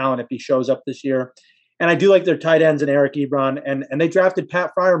good talent if he shows up this year. And I do like their tight ends and Eric Ebron, and they drafted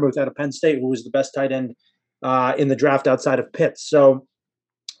Pat Fryermuth out of Penn State, who was the best tight end in the draft outside of Pitts. So,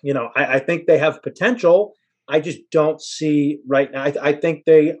 I think they have potential. I just don't see right now. I think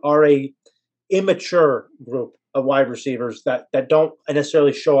they are a immature group of wide receivers that don't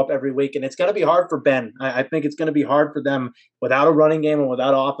necessarily show up every week. And it's going to be hard for Ben. I think it's going to be hard for them without a running game and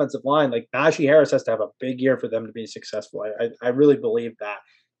without an offensive line. Like Najee Harris has to have a big year for them to be successful. I really believe that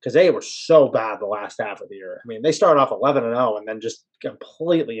because they were so bad the last half of the year. I mean, they started off 11-0 and then just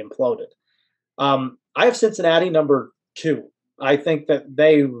completely imploded. I have Cincinnati number 2. I think that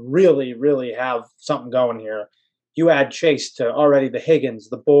they really, really have something going here. You add Chase to already the Higgins,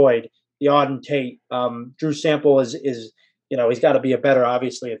 the Boyd, the Auden Tate. Drew Sample is he's got to be a better,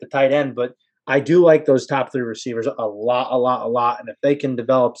 obviously, at the tight end, but I do like those top 3 receivers a lot. And if they can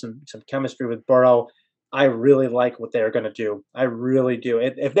develop some chemistry with Burrow, I really like what they're going to do. I really do.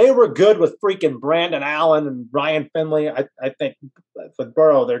 If they were good with freaking Brandon Allen and Ryan Finley, I think with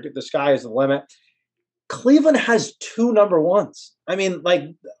Burrow, the sky is the limit. Cleveland has 2 number 1s. I mean,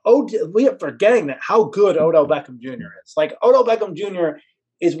 we are forgetting that how good Odell Beckham Jr. is. Like, Odell Beckham Jr.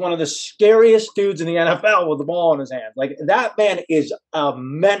 is one of the scariest dudes in the NFL with the ball in his hand. Like, that man is a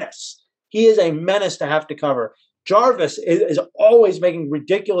menace. He is a menace to have to cover. Jarvis is always making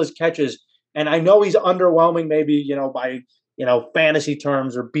ridiculous catches, and I know he's underwhelming maybe, by, fantasy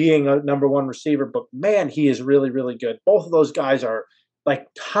terms or being a number 1 receiver, but man, he is really, really good. Both of those guys are like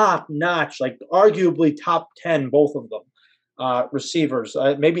top notch, like arguably top 10, both of them, receivers.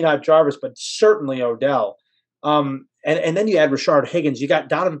 Maybe not Jarvis, but certainly Odell. And then you add Rashard Higgins. You got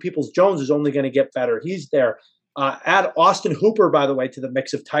Donovan Peoples-Jones is only going to get better. He's there. Add Austin Hooper, by the way, to the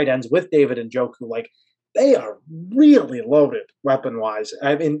mix of tight ends with David Njoku. Like, they are really loaded weapon-wise.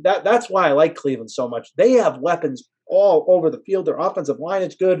 I mean, that's why I like Cleveland so much. They have weapons all over the field. Their offensive line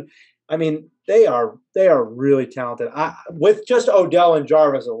is good. I mean, they are really talented. With just Odell and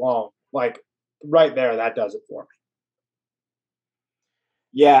Jarvis alone, like right there, that does it for me.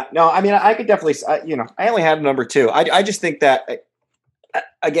 Yeah, no, I mean, I could definitely, I only had number 2. I just think that,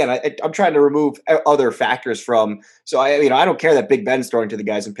 again, I'm trying to remove other factors from. So I don't care that Big Ben's throwing to the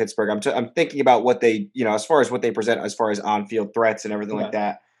guys in Pittsburgh. I'm thinking about what they, as far as what they present, as far as on-field threats and everything like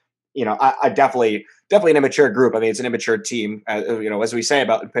that. I definitely an immature group. I mean, it's an immature team. As we say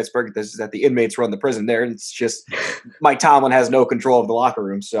about in Pittsburgh, this is that the inmates run the prison there. And it's just Mike Tomlin has no control of the locker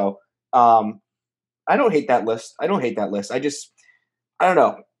room. So I don't hate that list. I don't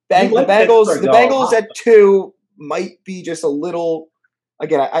know. The Bengals at 2 might be just a little.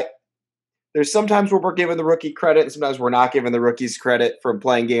 Again, there's sometimes where we're giving the rookie credit, and sometimes we're not giving the rookies credit for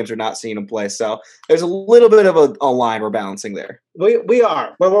playing games or not seeing them play. So there's a little bit of a line we're balancing there. We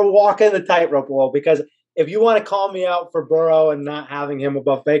are. But we're walking the tightrope a little, because if you want to call me out for Burrow and not having him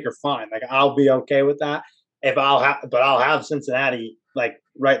above Baker, fine. Like, I'll be okay with that. But I'll have Cincinnati like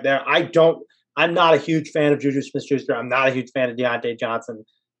right there. I'm not a huge fan of Juju Smith-Schuster. I'm not a huge fan of Deontay Johnson.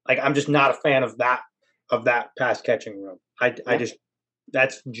 Like, I'm just not a fan of that pass catching room.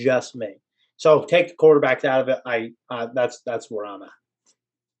 That's just me. So take the quarterbacks out of it. That's where I'm at.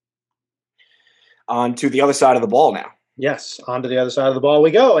 On to the other side of the ball now. Yes, on to the other side of the ball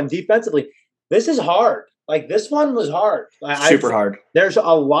we go. And defensively, this is hard. Like, this one was hard. Super hard. There's a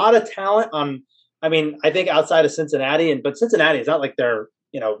lot of talent on. I mean, I think outside of Cincinnati, but Cincinnati, it's not like they're,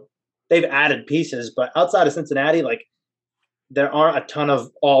 they've added pieces, but outside of Cincinnati, like, there aren't a ton of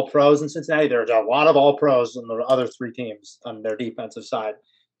all-pros in Cincinnati. There's a lot of all-pros on the other 3 teams on their defensive side.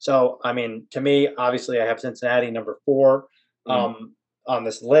 So, I mean, to me, obviously, I have Cincinnati number 4 on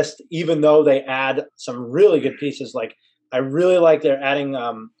this list, even though they add some really good pieces. Like, I really like they're adding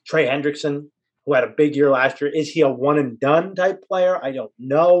Trey Hendrickson, who had a big year last year. Is he a one-and-done type player? I don't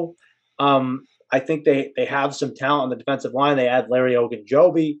know. I think they have some talent on the defensive line. They add Larry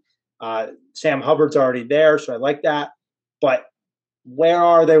Ogunjobi. Sam Hubbard's already there, so I like that. But where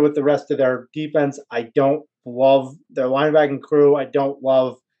are they with the rest of their defense? I don't love their linebacking crew. I don't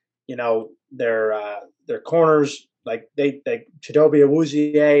love, their corners. Like they Chidobe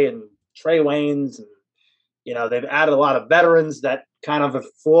Awuzie and Trey Waynes, and they've added a lot of veterans that kind of have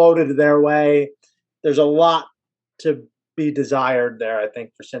floated their way. There's a lot to be desired there, I think,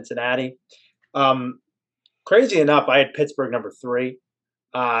 for Cincinnati. Crazy enough, I had Pittsburgh number 3.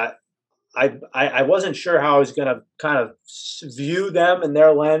 I wasn't sure how I was going to kind of view them in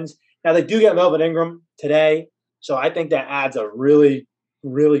their lens. Now they do get Melvin Ingram today, so I think that adds a really,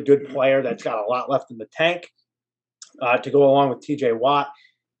 really good player that's got a lot left in the tank to go along with T.J. Watt.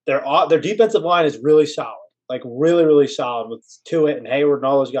 Their defensive line is really solid, like really, really solid with Tuitt and Hayward and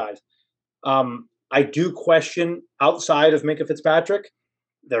all those guys. I do question outside of Minkah Fitzpatrick,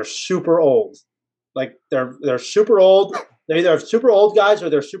 they're super old. Like they're super old. They either have super old guys or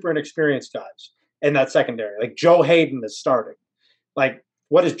they're super inexperienced guys in that secondary. Like Joe Hayden is starting. Like,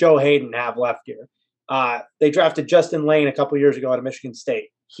 what does Joe Hayden have left here? They drafted Justin Lane a couple years ago out of Michigan State.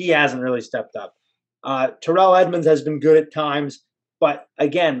 He hasn't really stepped up. Terrell Edmonds has been good at times, but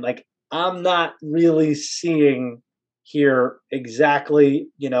again, like I'm not really seeing here exactly.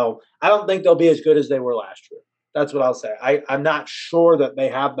 I don't think they'll be as good as they were last year. That's what I'll say. I'm not sure that they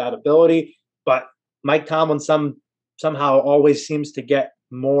have that ability, but Mike Tomlin somehow always seems to get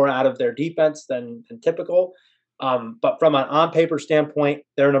more out of their defense than typical. But from an on-paper standpoint,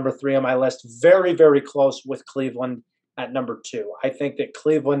 they're number 3 on my list. Very, very close with Cleveland at number 2. I think that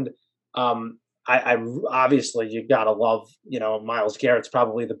Cleveland, I obviously you got to love, Myles Garrett's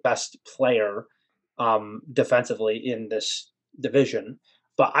probably the best player defensively in this division.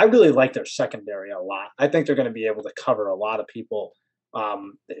 But I really like their secondary a lot. I think they're going to be able to cover a lot of people.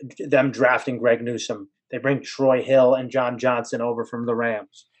 Them drafting Greg Newsome. They bring Troy Hill and John Johnson over from the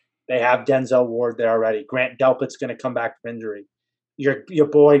Rams. They have Denzel Ward there already. Grant Delpit's going to come back from injury. Your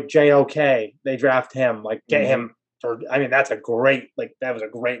boy JOK, they draft him. Like get him for. I mean, that was a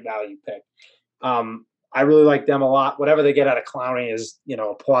great value pick. I really like them a lot. Whatever they get out of Clowney is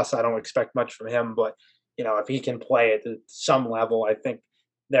a plus. I don't expect much from him, but if he can play at some level, I think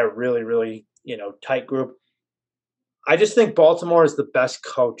they're really, really tight group. I just think Baltimore is the best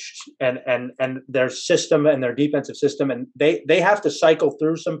coached and their system and their defensive system. And they have to cycle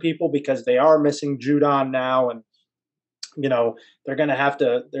through some people because they are missing Judon now. And, they're going to have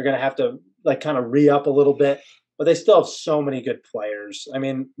to like kind of re-up a little bit, but they still have so many good players. I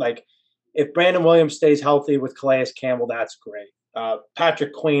mean, like if Brandon Williams stays healthy with Calais Campbell, that's great.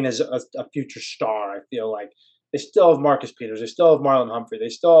 Patrick Queen is a future star. I feel like they still have Marcus Peters. They still have Marlon Humphrey. They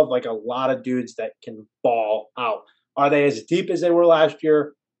still have like a lot of dudes that can ball out. Are they as deep as they were last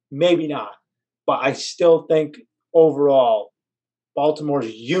year? Maybe not. But I still think overall,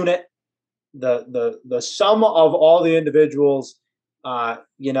 Baltimore's unit, the sum of all the individuals, has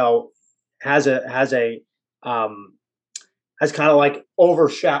kind of like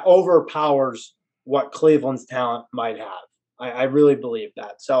overpowers what Cleveland's talent might have. I really believe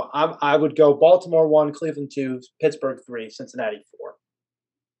that. So I would go Baltimore 1, Cleveland 2, Pittsburgh 3, Cincinnati 4.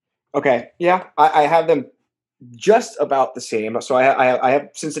 Okay, yeah, I have them just about the same. So I have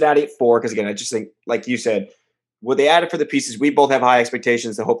Cincinnati at 4 because, again, I just think, like you said, what they added for the pieces, we both have high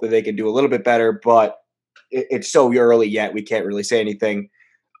expectations to hope that they can do a little bit better, but it's so early yet. We can't really say anything.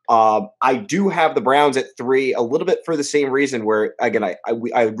 I do have the Browns at 3 a little bit for the same reason where, again, I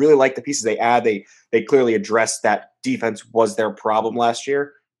really like the pieces they add. They clearly addressed that defense was their problem last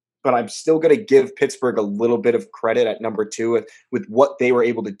year. But I'm still going to give Pittsburgh a little bit of credit at number 2 with what they were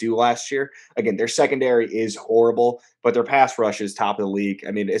able to do last year. Again, their secondary is horrible, but their pass rush is top of the league.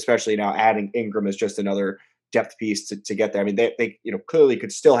 I mean, especially now adding Ingram is just another depth piece to get there. I mean, they clearly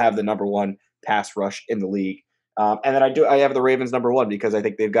could still have the number 1 pass rush in the league. And then I have the Ravens number 1 because I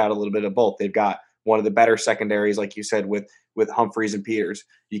think they've got a little bit of both. They've got one of the better secondaries, like you said, with Humphreys and Peters.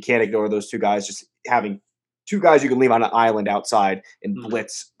 You can't ignore those 2 guys just having 2 guys you can leave on an island outside and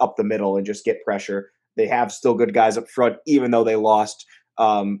blitz up the middle and just get pressure. They have still good guys up front, even though they lost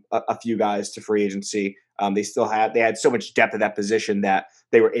a few guys to free agency. They had so much depth at that position that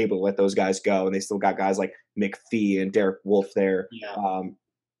they were able to let those guys go, and they still got guys like McPhee and Derek Wolfe there. Yeah.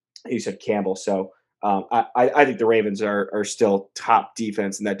 You said Campbell, so I think the Ravens are still top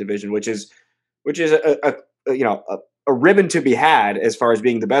defense in that division, which is a ribbon to be had as far as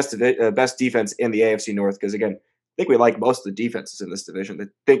being the best defense in the AFC North. Because again, I think we like most of the defenses in this division. I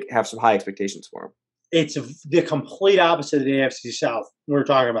think have some high expectations for them. It's the complete opposite of the AFC South. We were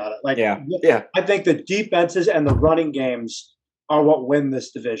talking about it. Like, yeah. I think the defenses and the running games are what win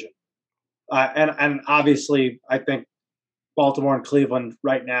this division. And obviously, I think Baltimore and Cleveland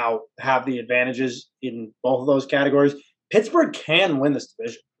right now have the advantages in both of those categories. Pittsburgh can win this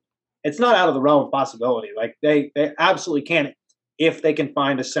division. It's not out of the realm of possibility. Like they absolutely can if they can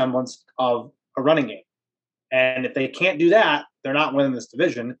find a semblance of a running game. And if they can't do that, they're not winning this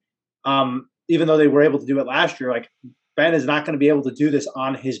division. Even though they were able to do it last year, like Ben is not going to be able to do this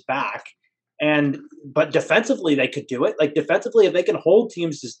on his back. But defensively, they could do it. Like defensively, if they can hold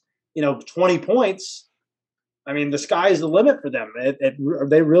teams to 20 points, I mean, the sky's the limit for them.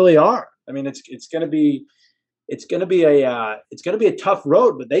 They really are. I mean, it's going to be a tough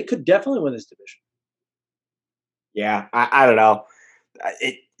road, but they could definitely win this division. Yeah, I don't know.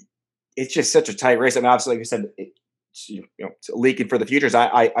 It's just such a tight race. I mean, obviously, like you said, it's leaking for the futures.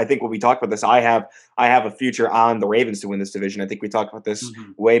 I think when we talked about this, I have a future on the Ravens to win this division. I think we talked about this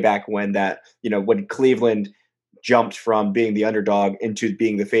way back when when Cleveland jumped from being the underdog into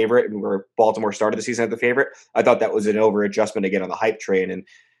being the favorite, and where Baltimore started the season as the favorite. I thought that was an over adjustment again on the hype train, and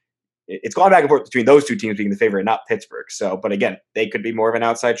it's gone back and forth between those two teams being the favorite, not Pittsburgh. So, but again, they could be more of an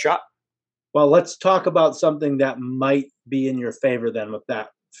outside shot. Well, let's talk about something that might be in your favor then with that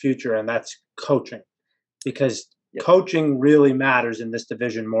future, and that's coaching, because coaching really matters in this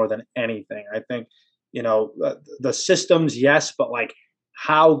division more than anything. I think, the systems, yes, but like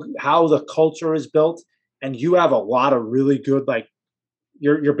how the culture is built, and you have a lot of really good, like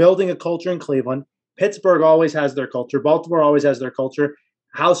you're building a culture in Cleveland. Pittsburgh always has their culture. Baltimore always has their culture.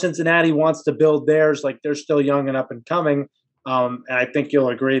 How Cincinnati wants to build theirs, like they're still young and up and coming. And I think you'll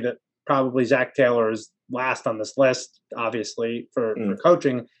agree that probably Zach Taylor is last on this list, obviously, for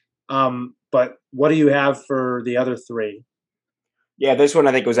coaching. But what do you have for the other three? Yeah, this one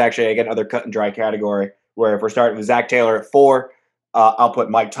I think was actually, again, another cut and dry category, where if we're starting with Zach Taylor at 4, I'll put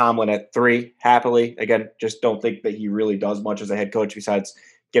Mike Tomlin at 3, happily. Again, just don't think that he really does much as a head coach besides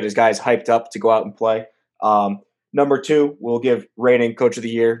get his guys hyped up to go out and play. Number 2, we'll give reigning coach of the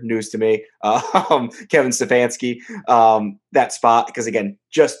year, news to me, Kevin Stefanski, that spot, because, again,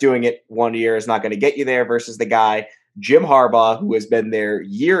 just doing it 1 year is not going to get you there versus the guy, Jim Harbaugh, who has been there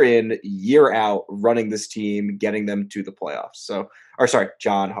year in, year out, running this team, getting them to the playoffs.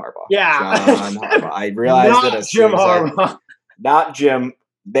 John Harbaugh. Yeah. John Harbaugh. I realized that as Jim Harbaugh. Not Jim.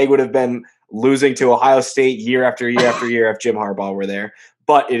 They would have been losing to Ohio State year after year after year if Jim Harbaugh were there.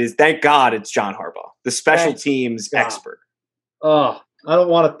 But thank God it's John Harbaugh, the special teams expert. Oh, I don't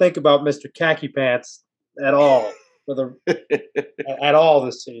want to think about Mr. Khaki Pants at all at all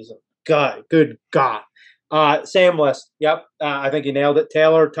this season. God, good God. Same list. Yep. I think you nailed it.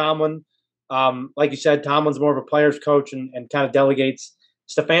 Taylor, Tomlin. Like you said, Tomlin's more of a player's coach and kind of delegates.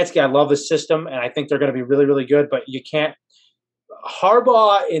 Stefanski, I love the system, and I think they're going to be really, really good, but you can't.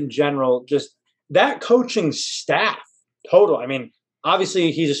 Harbaugh in general, just that coaching staff, total. I mean,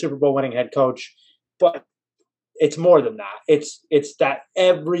 obviously he's a Super Bowl winning head coach, but it's more than that. It's that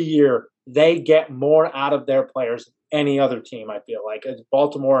every year they get more out of their players than any other team, I feel like.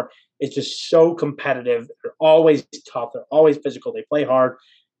 Baltimore is just so competitive. They're always tough. They're always physical. They play hard.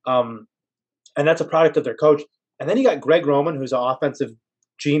 And that's a product of their coach. And then you got Greg Roman, who's an offensive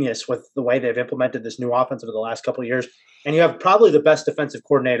genius with the way they've implemented this new offense over the last couple of years. And you have probably the best defensive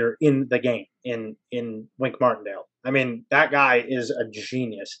coordinator in the game in Wink Martindale. I mean, that guy is a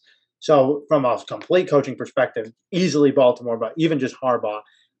genius. So from a complete coaching perspective, easily Baltimore, but even just Harbaugh,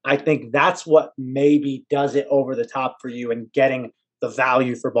 I think that's what maybe does it over the top for you and getting the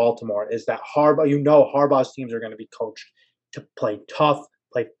value for Baltimore is that Harbaugh's teams are going to be coached to play tough,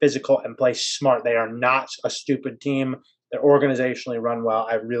 play physical, and play smart. They are not a stupid team. They're organizationally run well.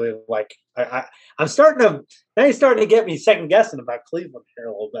 I really like. I'm starting to get me second guessing about Cleveland here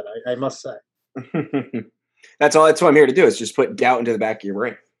a little bit. I must say. That's all. That's what I'm here to do. Is just put doubt into the back of your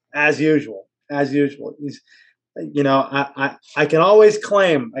brain. As usual. I can always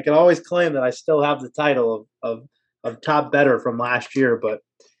claim that I still have the title of top bettor from last year. But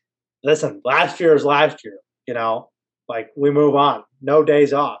listen, last year is last year. Like we move on. No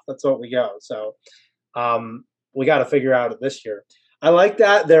days off. That's what we go. So. We got to figure out this year. I like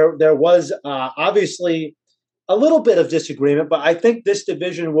that. There was obviously a little bit of disagreement, but I think this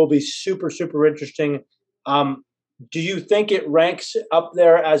division will be super, super interesting. Do you think it ranks up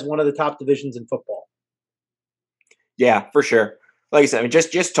there as one of the top divisions in football? Yeah, for sure. Like I said, I mean,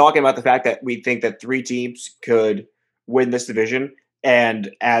 just talking about the fact that we think that 3 teams could win this division,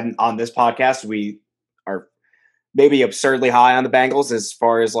 and on this podcast, we are maybe absurdly high on the Bengals as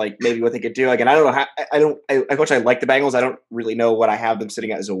far as like maybe what they could do. Like, and I don't know how much I like the Bengals. I don't really know what I have them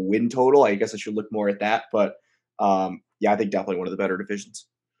sitting at as a win total. I guess I should look more at that, but yeah, I think definitely one of the better divisions.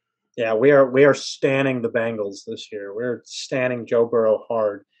 Yeah, we are standing the Bengals this year. We're standing Joe Burrow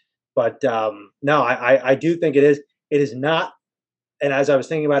hard, but no, I do think it is. It is not, and as I was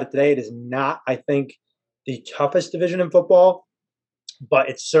thinking about it today, it is not. I think the toughest division in football.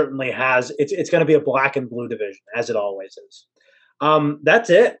 But it certainly has. It's going to be a black and blue division, as it always is. That's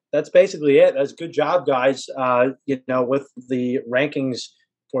it. That's basically it. That's good job, guys. With the rankings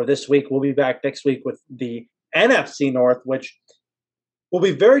for this week, we'll be back next week with the NFC North, which will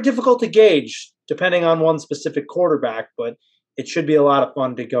be very difficult to gauge depending on one specific quarterback. But it should be a lot of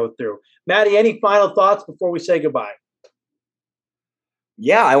fun to go through. Maddie, any final thoughts before we say goodbye?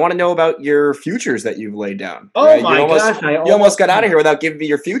 Yeah, I want to know about your futures that you've laid down. Oh my gosh! You almost got out of here without giving me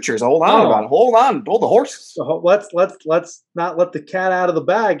your futures. Hold on about it. Hold the horses. So let's not let the cat out of the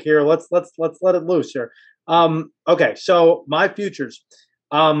bag here. Let's let it loose here. Okay, so my futures.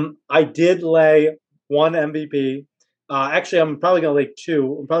 I did lay one MVP. Actually, I'm probably going to lay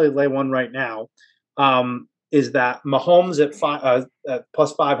two. I'll probably lay one right now. Is that Mahomes at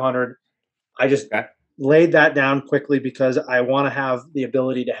plus 500? I just laid that down quickly because I want to have the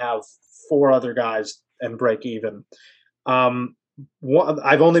ability to have four other guys and break even.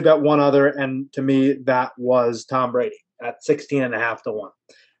 I've only bet one other, and to me, that was Tom Brady at 16.5 to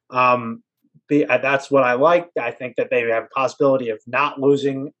 1. That's what I like. I think that they have a possibility of not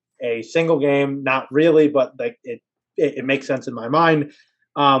losing a single game. Not really, but like it makes sense in my mind.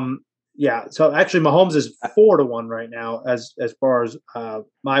 Yeah. So actually, Mahomes is 4 to 1 right now, as far as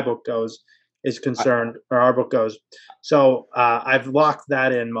my book is concerned, or our book goes. So I've locked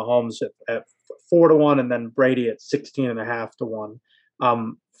that in. Mahomes at 4 to 1, and then Brady at 16.5 to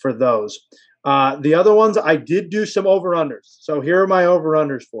 1 for those. The other ones, I did do some over-unders. So here are my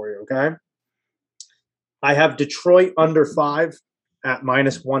over-unders for you, okay? I have Detroit under 5 at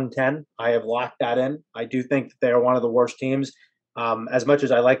minus 110. I have locked that in. I do think that they are one of the worst teams. As much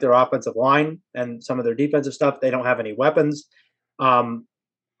as I like their offensive line and some of their defensive stuff, they don't have any weapons. I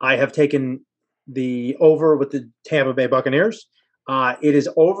have taken the over with the Tampa Bay Buccaneers. It is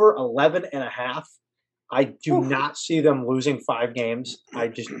over 11.5. I do not see them losing 5 games. I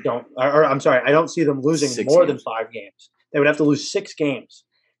just don't. Or I'm sorry, I don't see them losing more than 5 games. They would have to lose 6 games.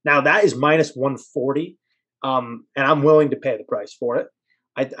 Now that is minus 140, and I'm willing to pay the price for it.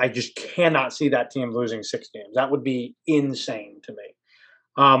 I just cannot see that team losing 6 games. That would be insane to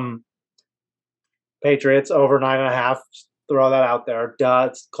me. Patriots over 9.5. Throw that out there. Duh,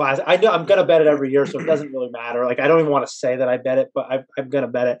 it's classic. I know I'm gonna bet it every year, so it doesn't really matter. Like I don't even want to say that I bet it, but I'm gonna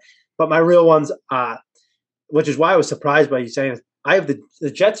bet it. But my real ones, which is why I was surprised by you saying this, I have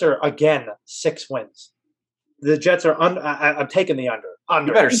the Jets are again 6 wins. The Jets are I'm taking the under.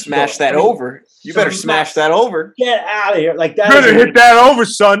 You better smash that over. You better smash that over. Get out of here! Like that. You better hit that over,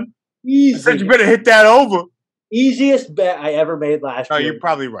 son. Easy. I said you better hit that over. Easiest bet I ever made last year. Oh, you're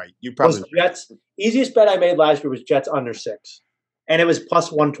probably right. You probably right. Jets. Easiest bet I made last year was Jets under 6, and it was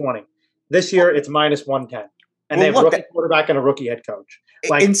plus 120. This year it's minus 110, and they have a rookie quarterback and a rookie head coach.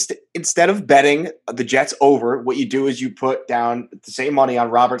 Like instead of betting the Jets over, what you do is you put down the same money on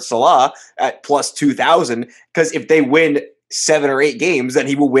Robert Saleh at plus 2,000, because if they win 7 or 8 games, then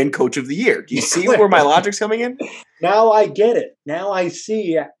he will win Coach of the Year. Do you see where my logic's coming in? Now I get it. Now I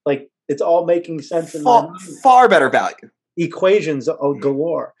see. Like it's all making sense. Far better value. Equations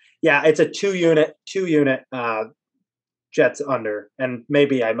galore. Yeah, it's a two unit Jets under, and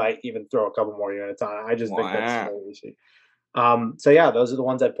maybe I might even throw a couple more units on it. I just think that's so easy. So yeah, those are the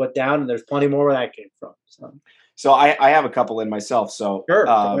ones I put down, and there's plenty more where that came from. So I have a couple in myself. So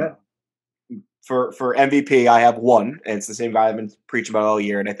sure. For MVP, I have one, and it's the same guy I've been preaching about all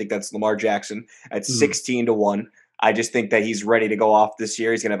year, and I think that's Lamar Jackson at 16 to 1. I just think that he's ready to go off this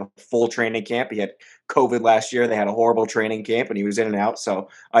year. He's going to have a full training camp. He had COVID last year. They had a horrible training camp, and he was in and out. So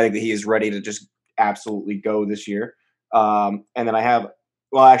I think that he is ready to just absolutely go this year. And then I have,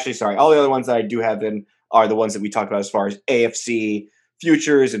 all the other ones that I do have in are the ones that we talked about as far as AFC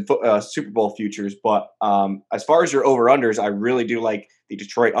futures and Super Bowl futures. But as far as your over-unders, I really do like the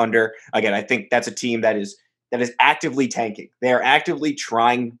Detroit under. Again, I think that's a team that is actively tanking. They are actively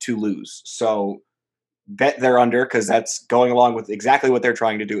trying to lose. So bet they're under, because that's going along with exactly what they're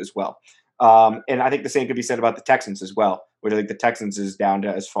trying to do as well. And I think the same could be said about the Texans as well, which I think the Texans is down to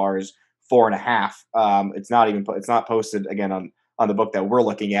as far as 4.5. It's not posted again on the book that we're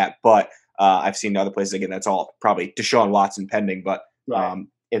looking at, but I've seen other places. Again, that's all probably Deshaun Watson pending, but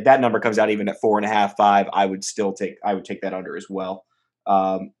if that number comes out even at 4.5, 5, I would take that under as well.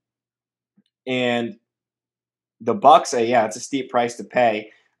 And the Bucks, it's a steep price to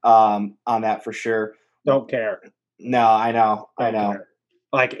pay on that for sure. Don't care. No, I know. Care.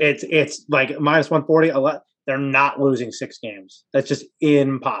 Like it's like minus 140. They're not losing 6 games. That's just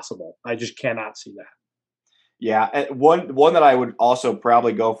impossible. I just cannot see that. Yeah, and one that I would also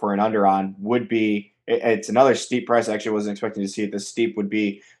probably go for an under on would be, it's another steep price. I actually wasn't expecting to see it this steep, would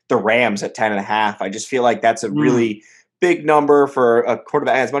be the Rams at 10.5. I just feel like that's a really big number for a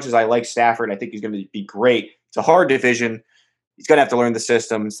quarterback. As much as I like Stafford, I think he's going to be great. It's a hard division. He's going to have to learn the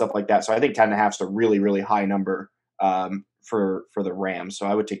system and stuff like that. So I think 10.5 is a really, really high number for the Rams. So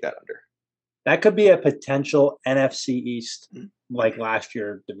I would take that under. That could be a potential NFC East, like last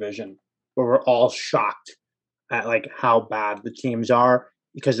year, division, where we're all shocked at like how bad the teams are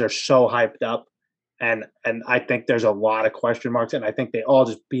because they're so hyped up. And I think there's a lot of question marks, and I think they all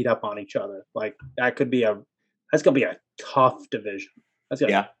just beat up on each other. Like that's gonna be a tough division. That's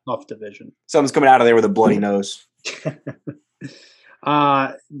gonna be a tough division. Someone's coming out of there with a bloody nose.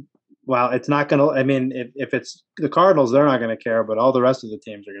 Well, it's not gonna. I mean, if it's the Cardinals, they're not gonna care, but all the rest of the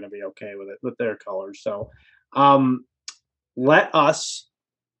teams are gonna be okay with it with their colors. So, let us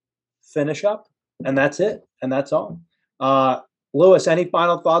finish up, and that's it, and that's all. Lewis, any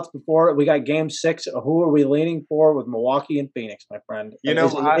final thoughts before we got Game 6? Who are we leaning for with Milwaukee and Phoenix, my friend?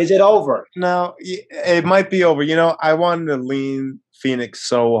 Is it over? No, it might be over. I wanted to lean Phoenix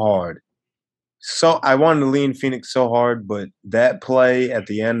so hard. But that play at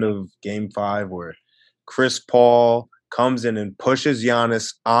the end of Game 5 where Chris Paul comes in and pushes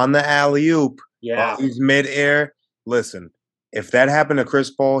Giannis on the alley-oop while he's midair. Listen, if that happened to Chris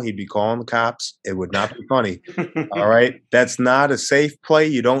Paul, he'd be calling the cops. It would not be funny. All right? That's not a safe play.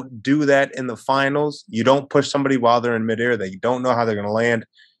 You don't do that in the finals. You don't push somebody while they're in midair that you don't know how they're going to land.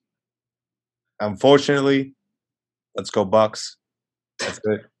 Unfortunately, let's go Bucks. That's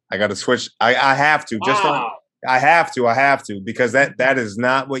it. I got to switch. I have to. I have to because that is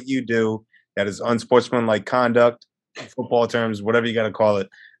not what you do. That is unsportsmanlike conduct, football terms, whatever you got to call it.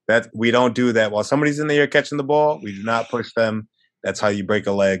 That we don't do that. While somebody's in the air catching the ball, we do not push them. That's how you break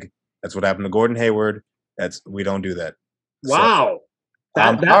a leg. That's what happened to Gordon Hayward. We don't do that. Wow.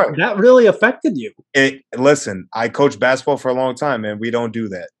 So, that really affected you. Listen, I coached basketball for a long time, and we don't do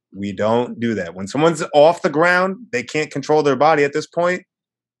that. We don't do that. When someone's off the ground, they can't control their body at this point.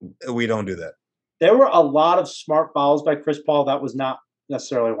 We don't do that. There were a lot of smart fouls by Chris Paul. That was not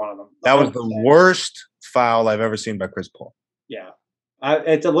necessarily one of them. That was the worst foul I've ever seen by Chris Paul. Yeah.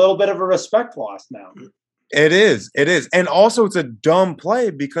 It's a little bit of a respect loss now. It is. And also it's a dumb play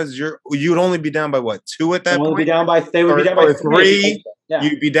because you'd only be down by what, 2 at that point? They would be down by 3. Yeah.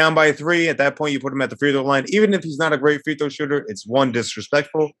 You'd be down by 3. At that point, you put him at the free throw line. Even if he's not a great free throw shooter, it's 1,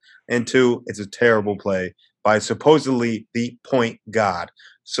 disrespectful, and 2, it's a terrible play by supposedly the point god.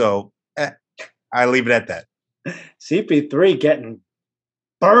 So I leave it at that. CP3 getting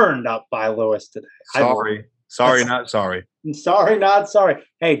burned up by Lewis today. Sorry, not sorry. Sorry, not sorry.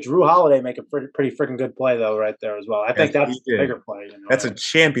 Hey, Drew Holiday make a pretty freaking good play though, right there as well. I think that's the bigger play. That's a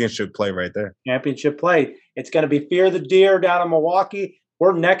championship play right there. Championship play. It's going to be Fear the Deer down in Milwaukee.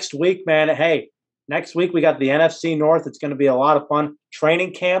 We're next week, man. Hey, next week we got the NFC North. It's going to be a lot of fun.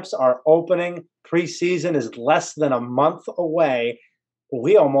 Training camps are opening. Preseason is less than a month away.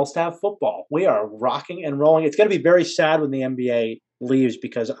 We almost have football. We are rocking and rolling. It's going to be very sad when the NBA leaves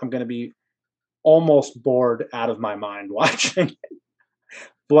because I'm going to be almost bored out of my mind watching it.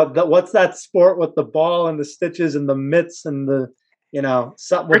 What's that sport with the ball and the stitches and the mitts and the,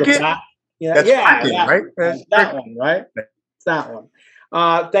 something with a bat? Right? That one, right? It's that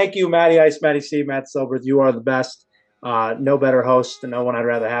one. Thank you, Matty Ice, Matty C, Matt Silbert. You are the best. No better host, no one I'd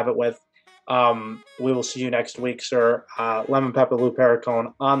rather have it with. We will see you next week, sir. Lemon Pepper Lou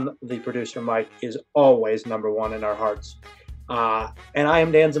Perricone on the producer mic is always number 1 in our hearts. And I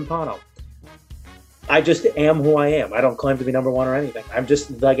am Dan Zampano. I just am who I am. I don't claim to be number 1 or anything. I'm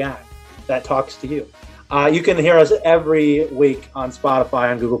just the guy that talks to you. You can hear us every week on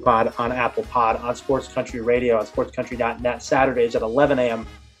Spotify, on Google Pod, on Apple Pod, on Sports Country Radio, on sportscountry.net, Saturdays at 11 a.m.,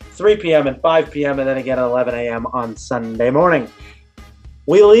 3 p.m., and 5 p.m., and then again at 11 a.m. on Sunday morning.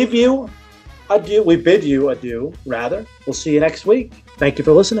 We leave you adieu. We bid you adieu, rather. We'll see you next week. Thank you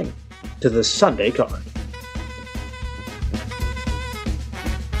for listening to the Sunday Card.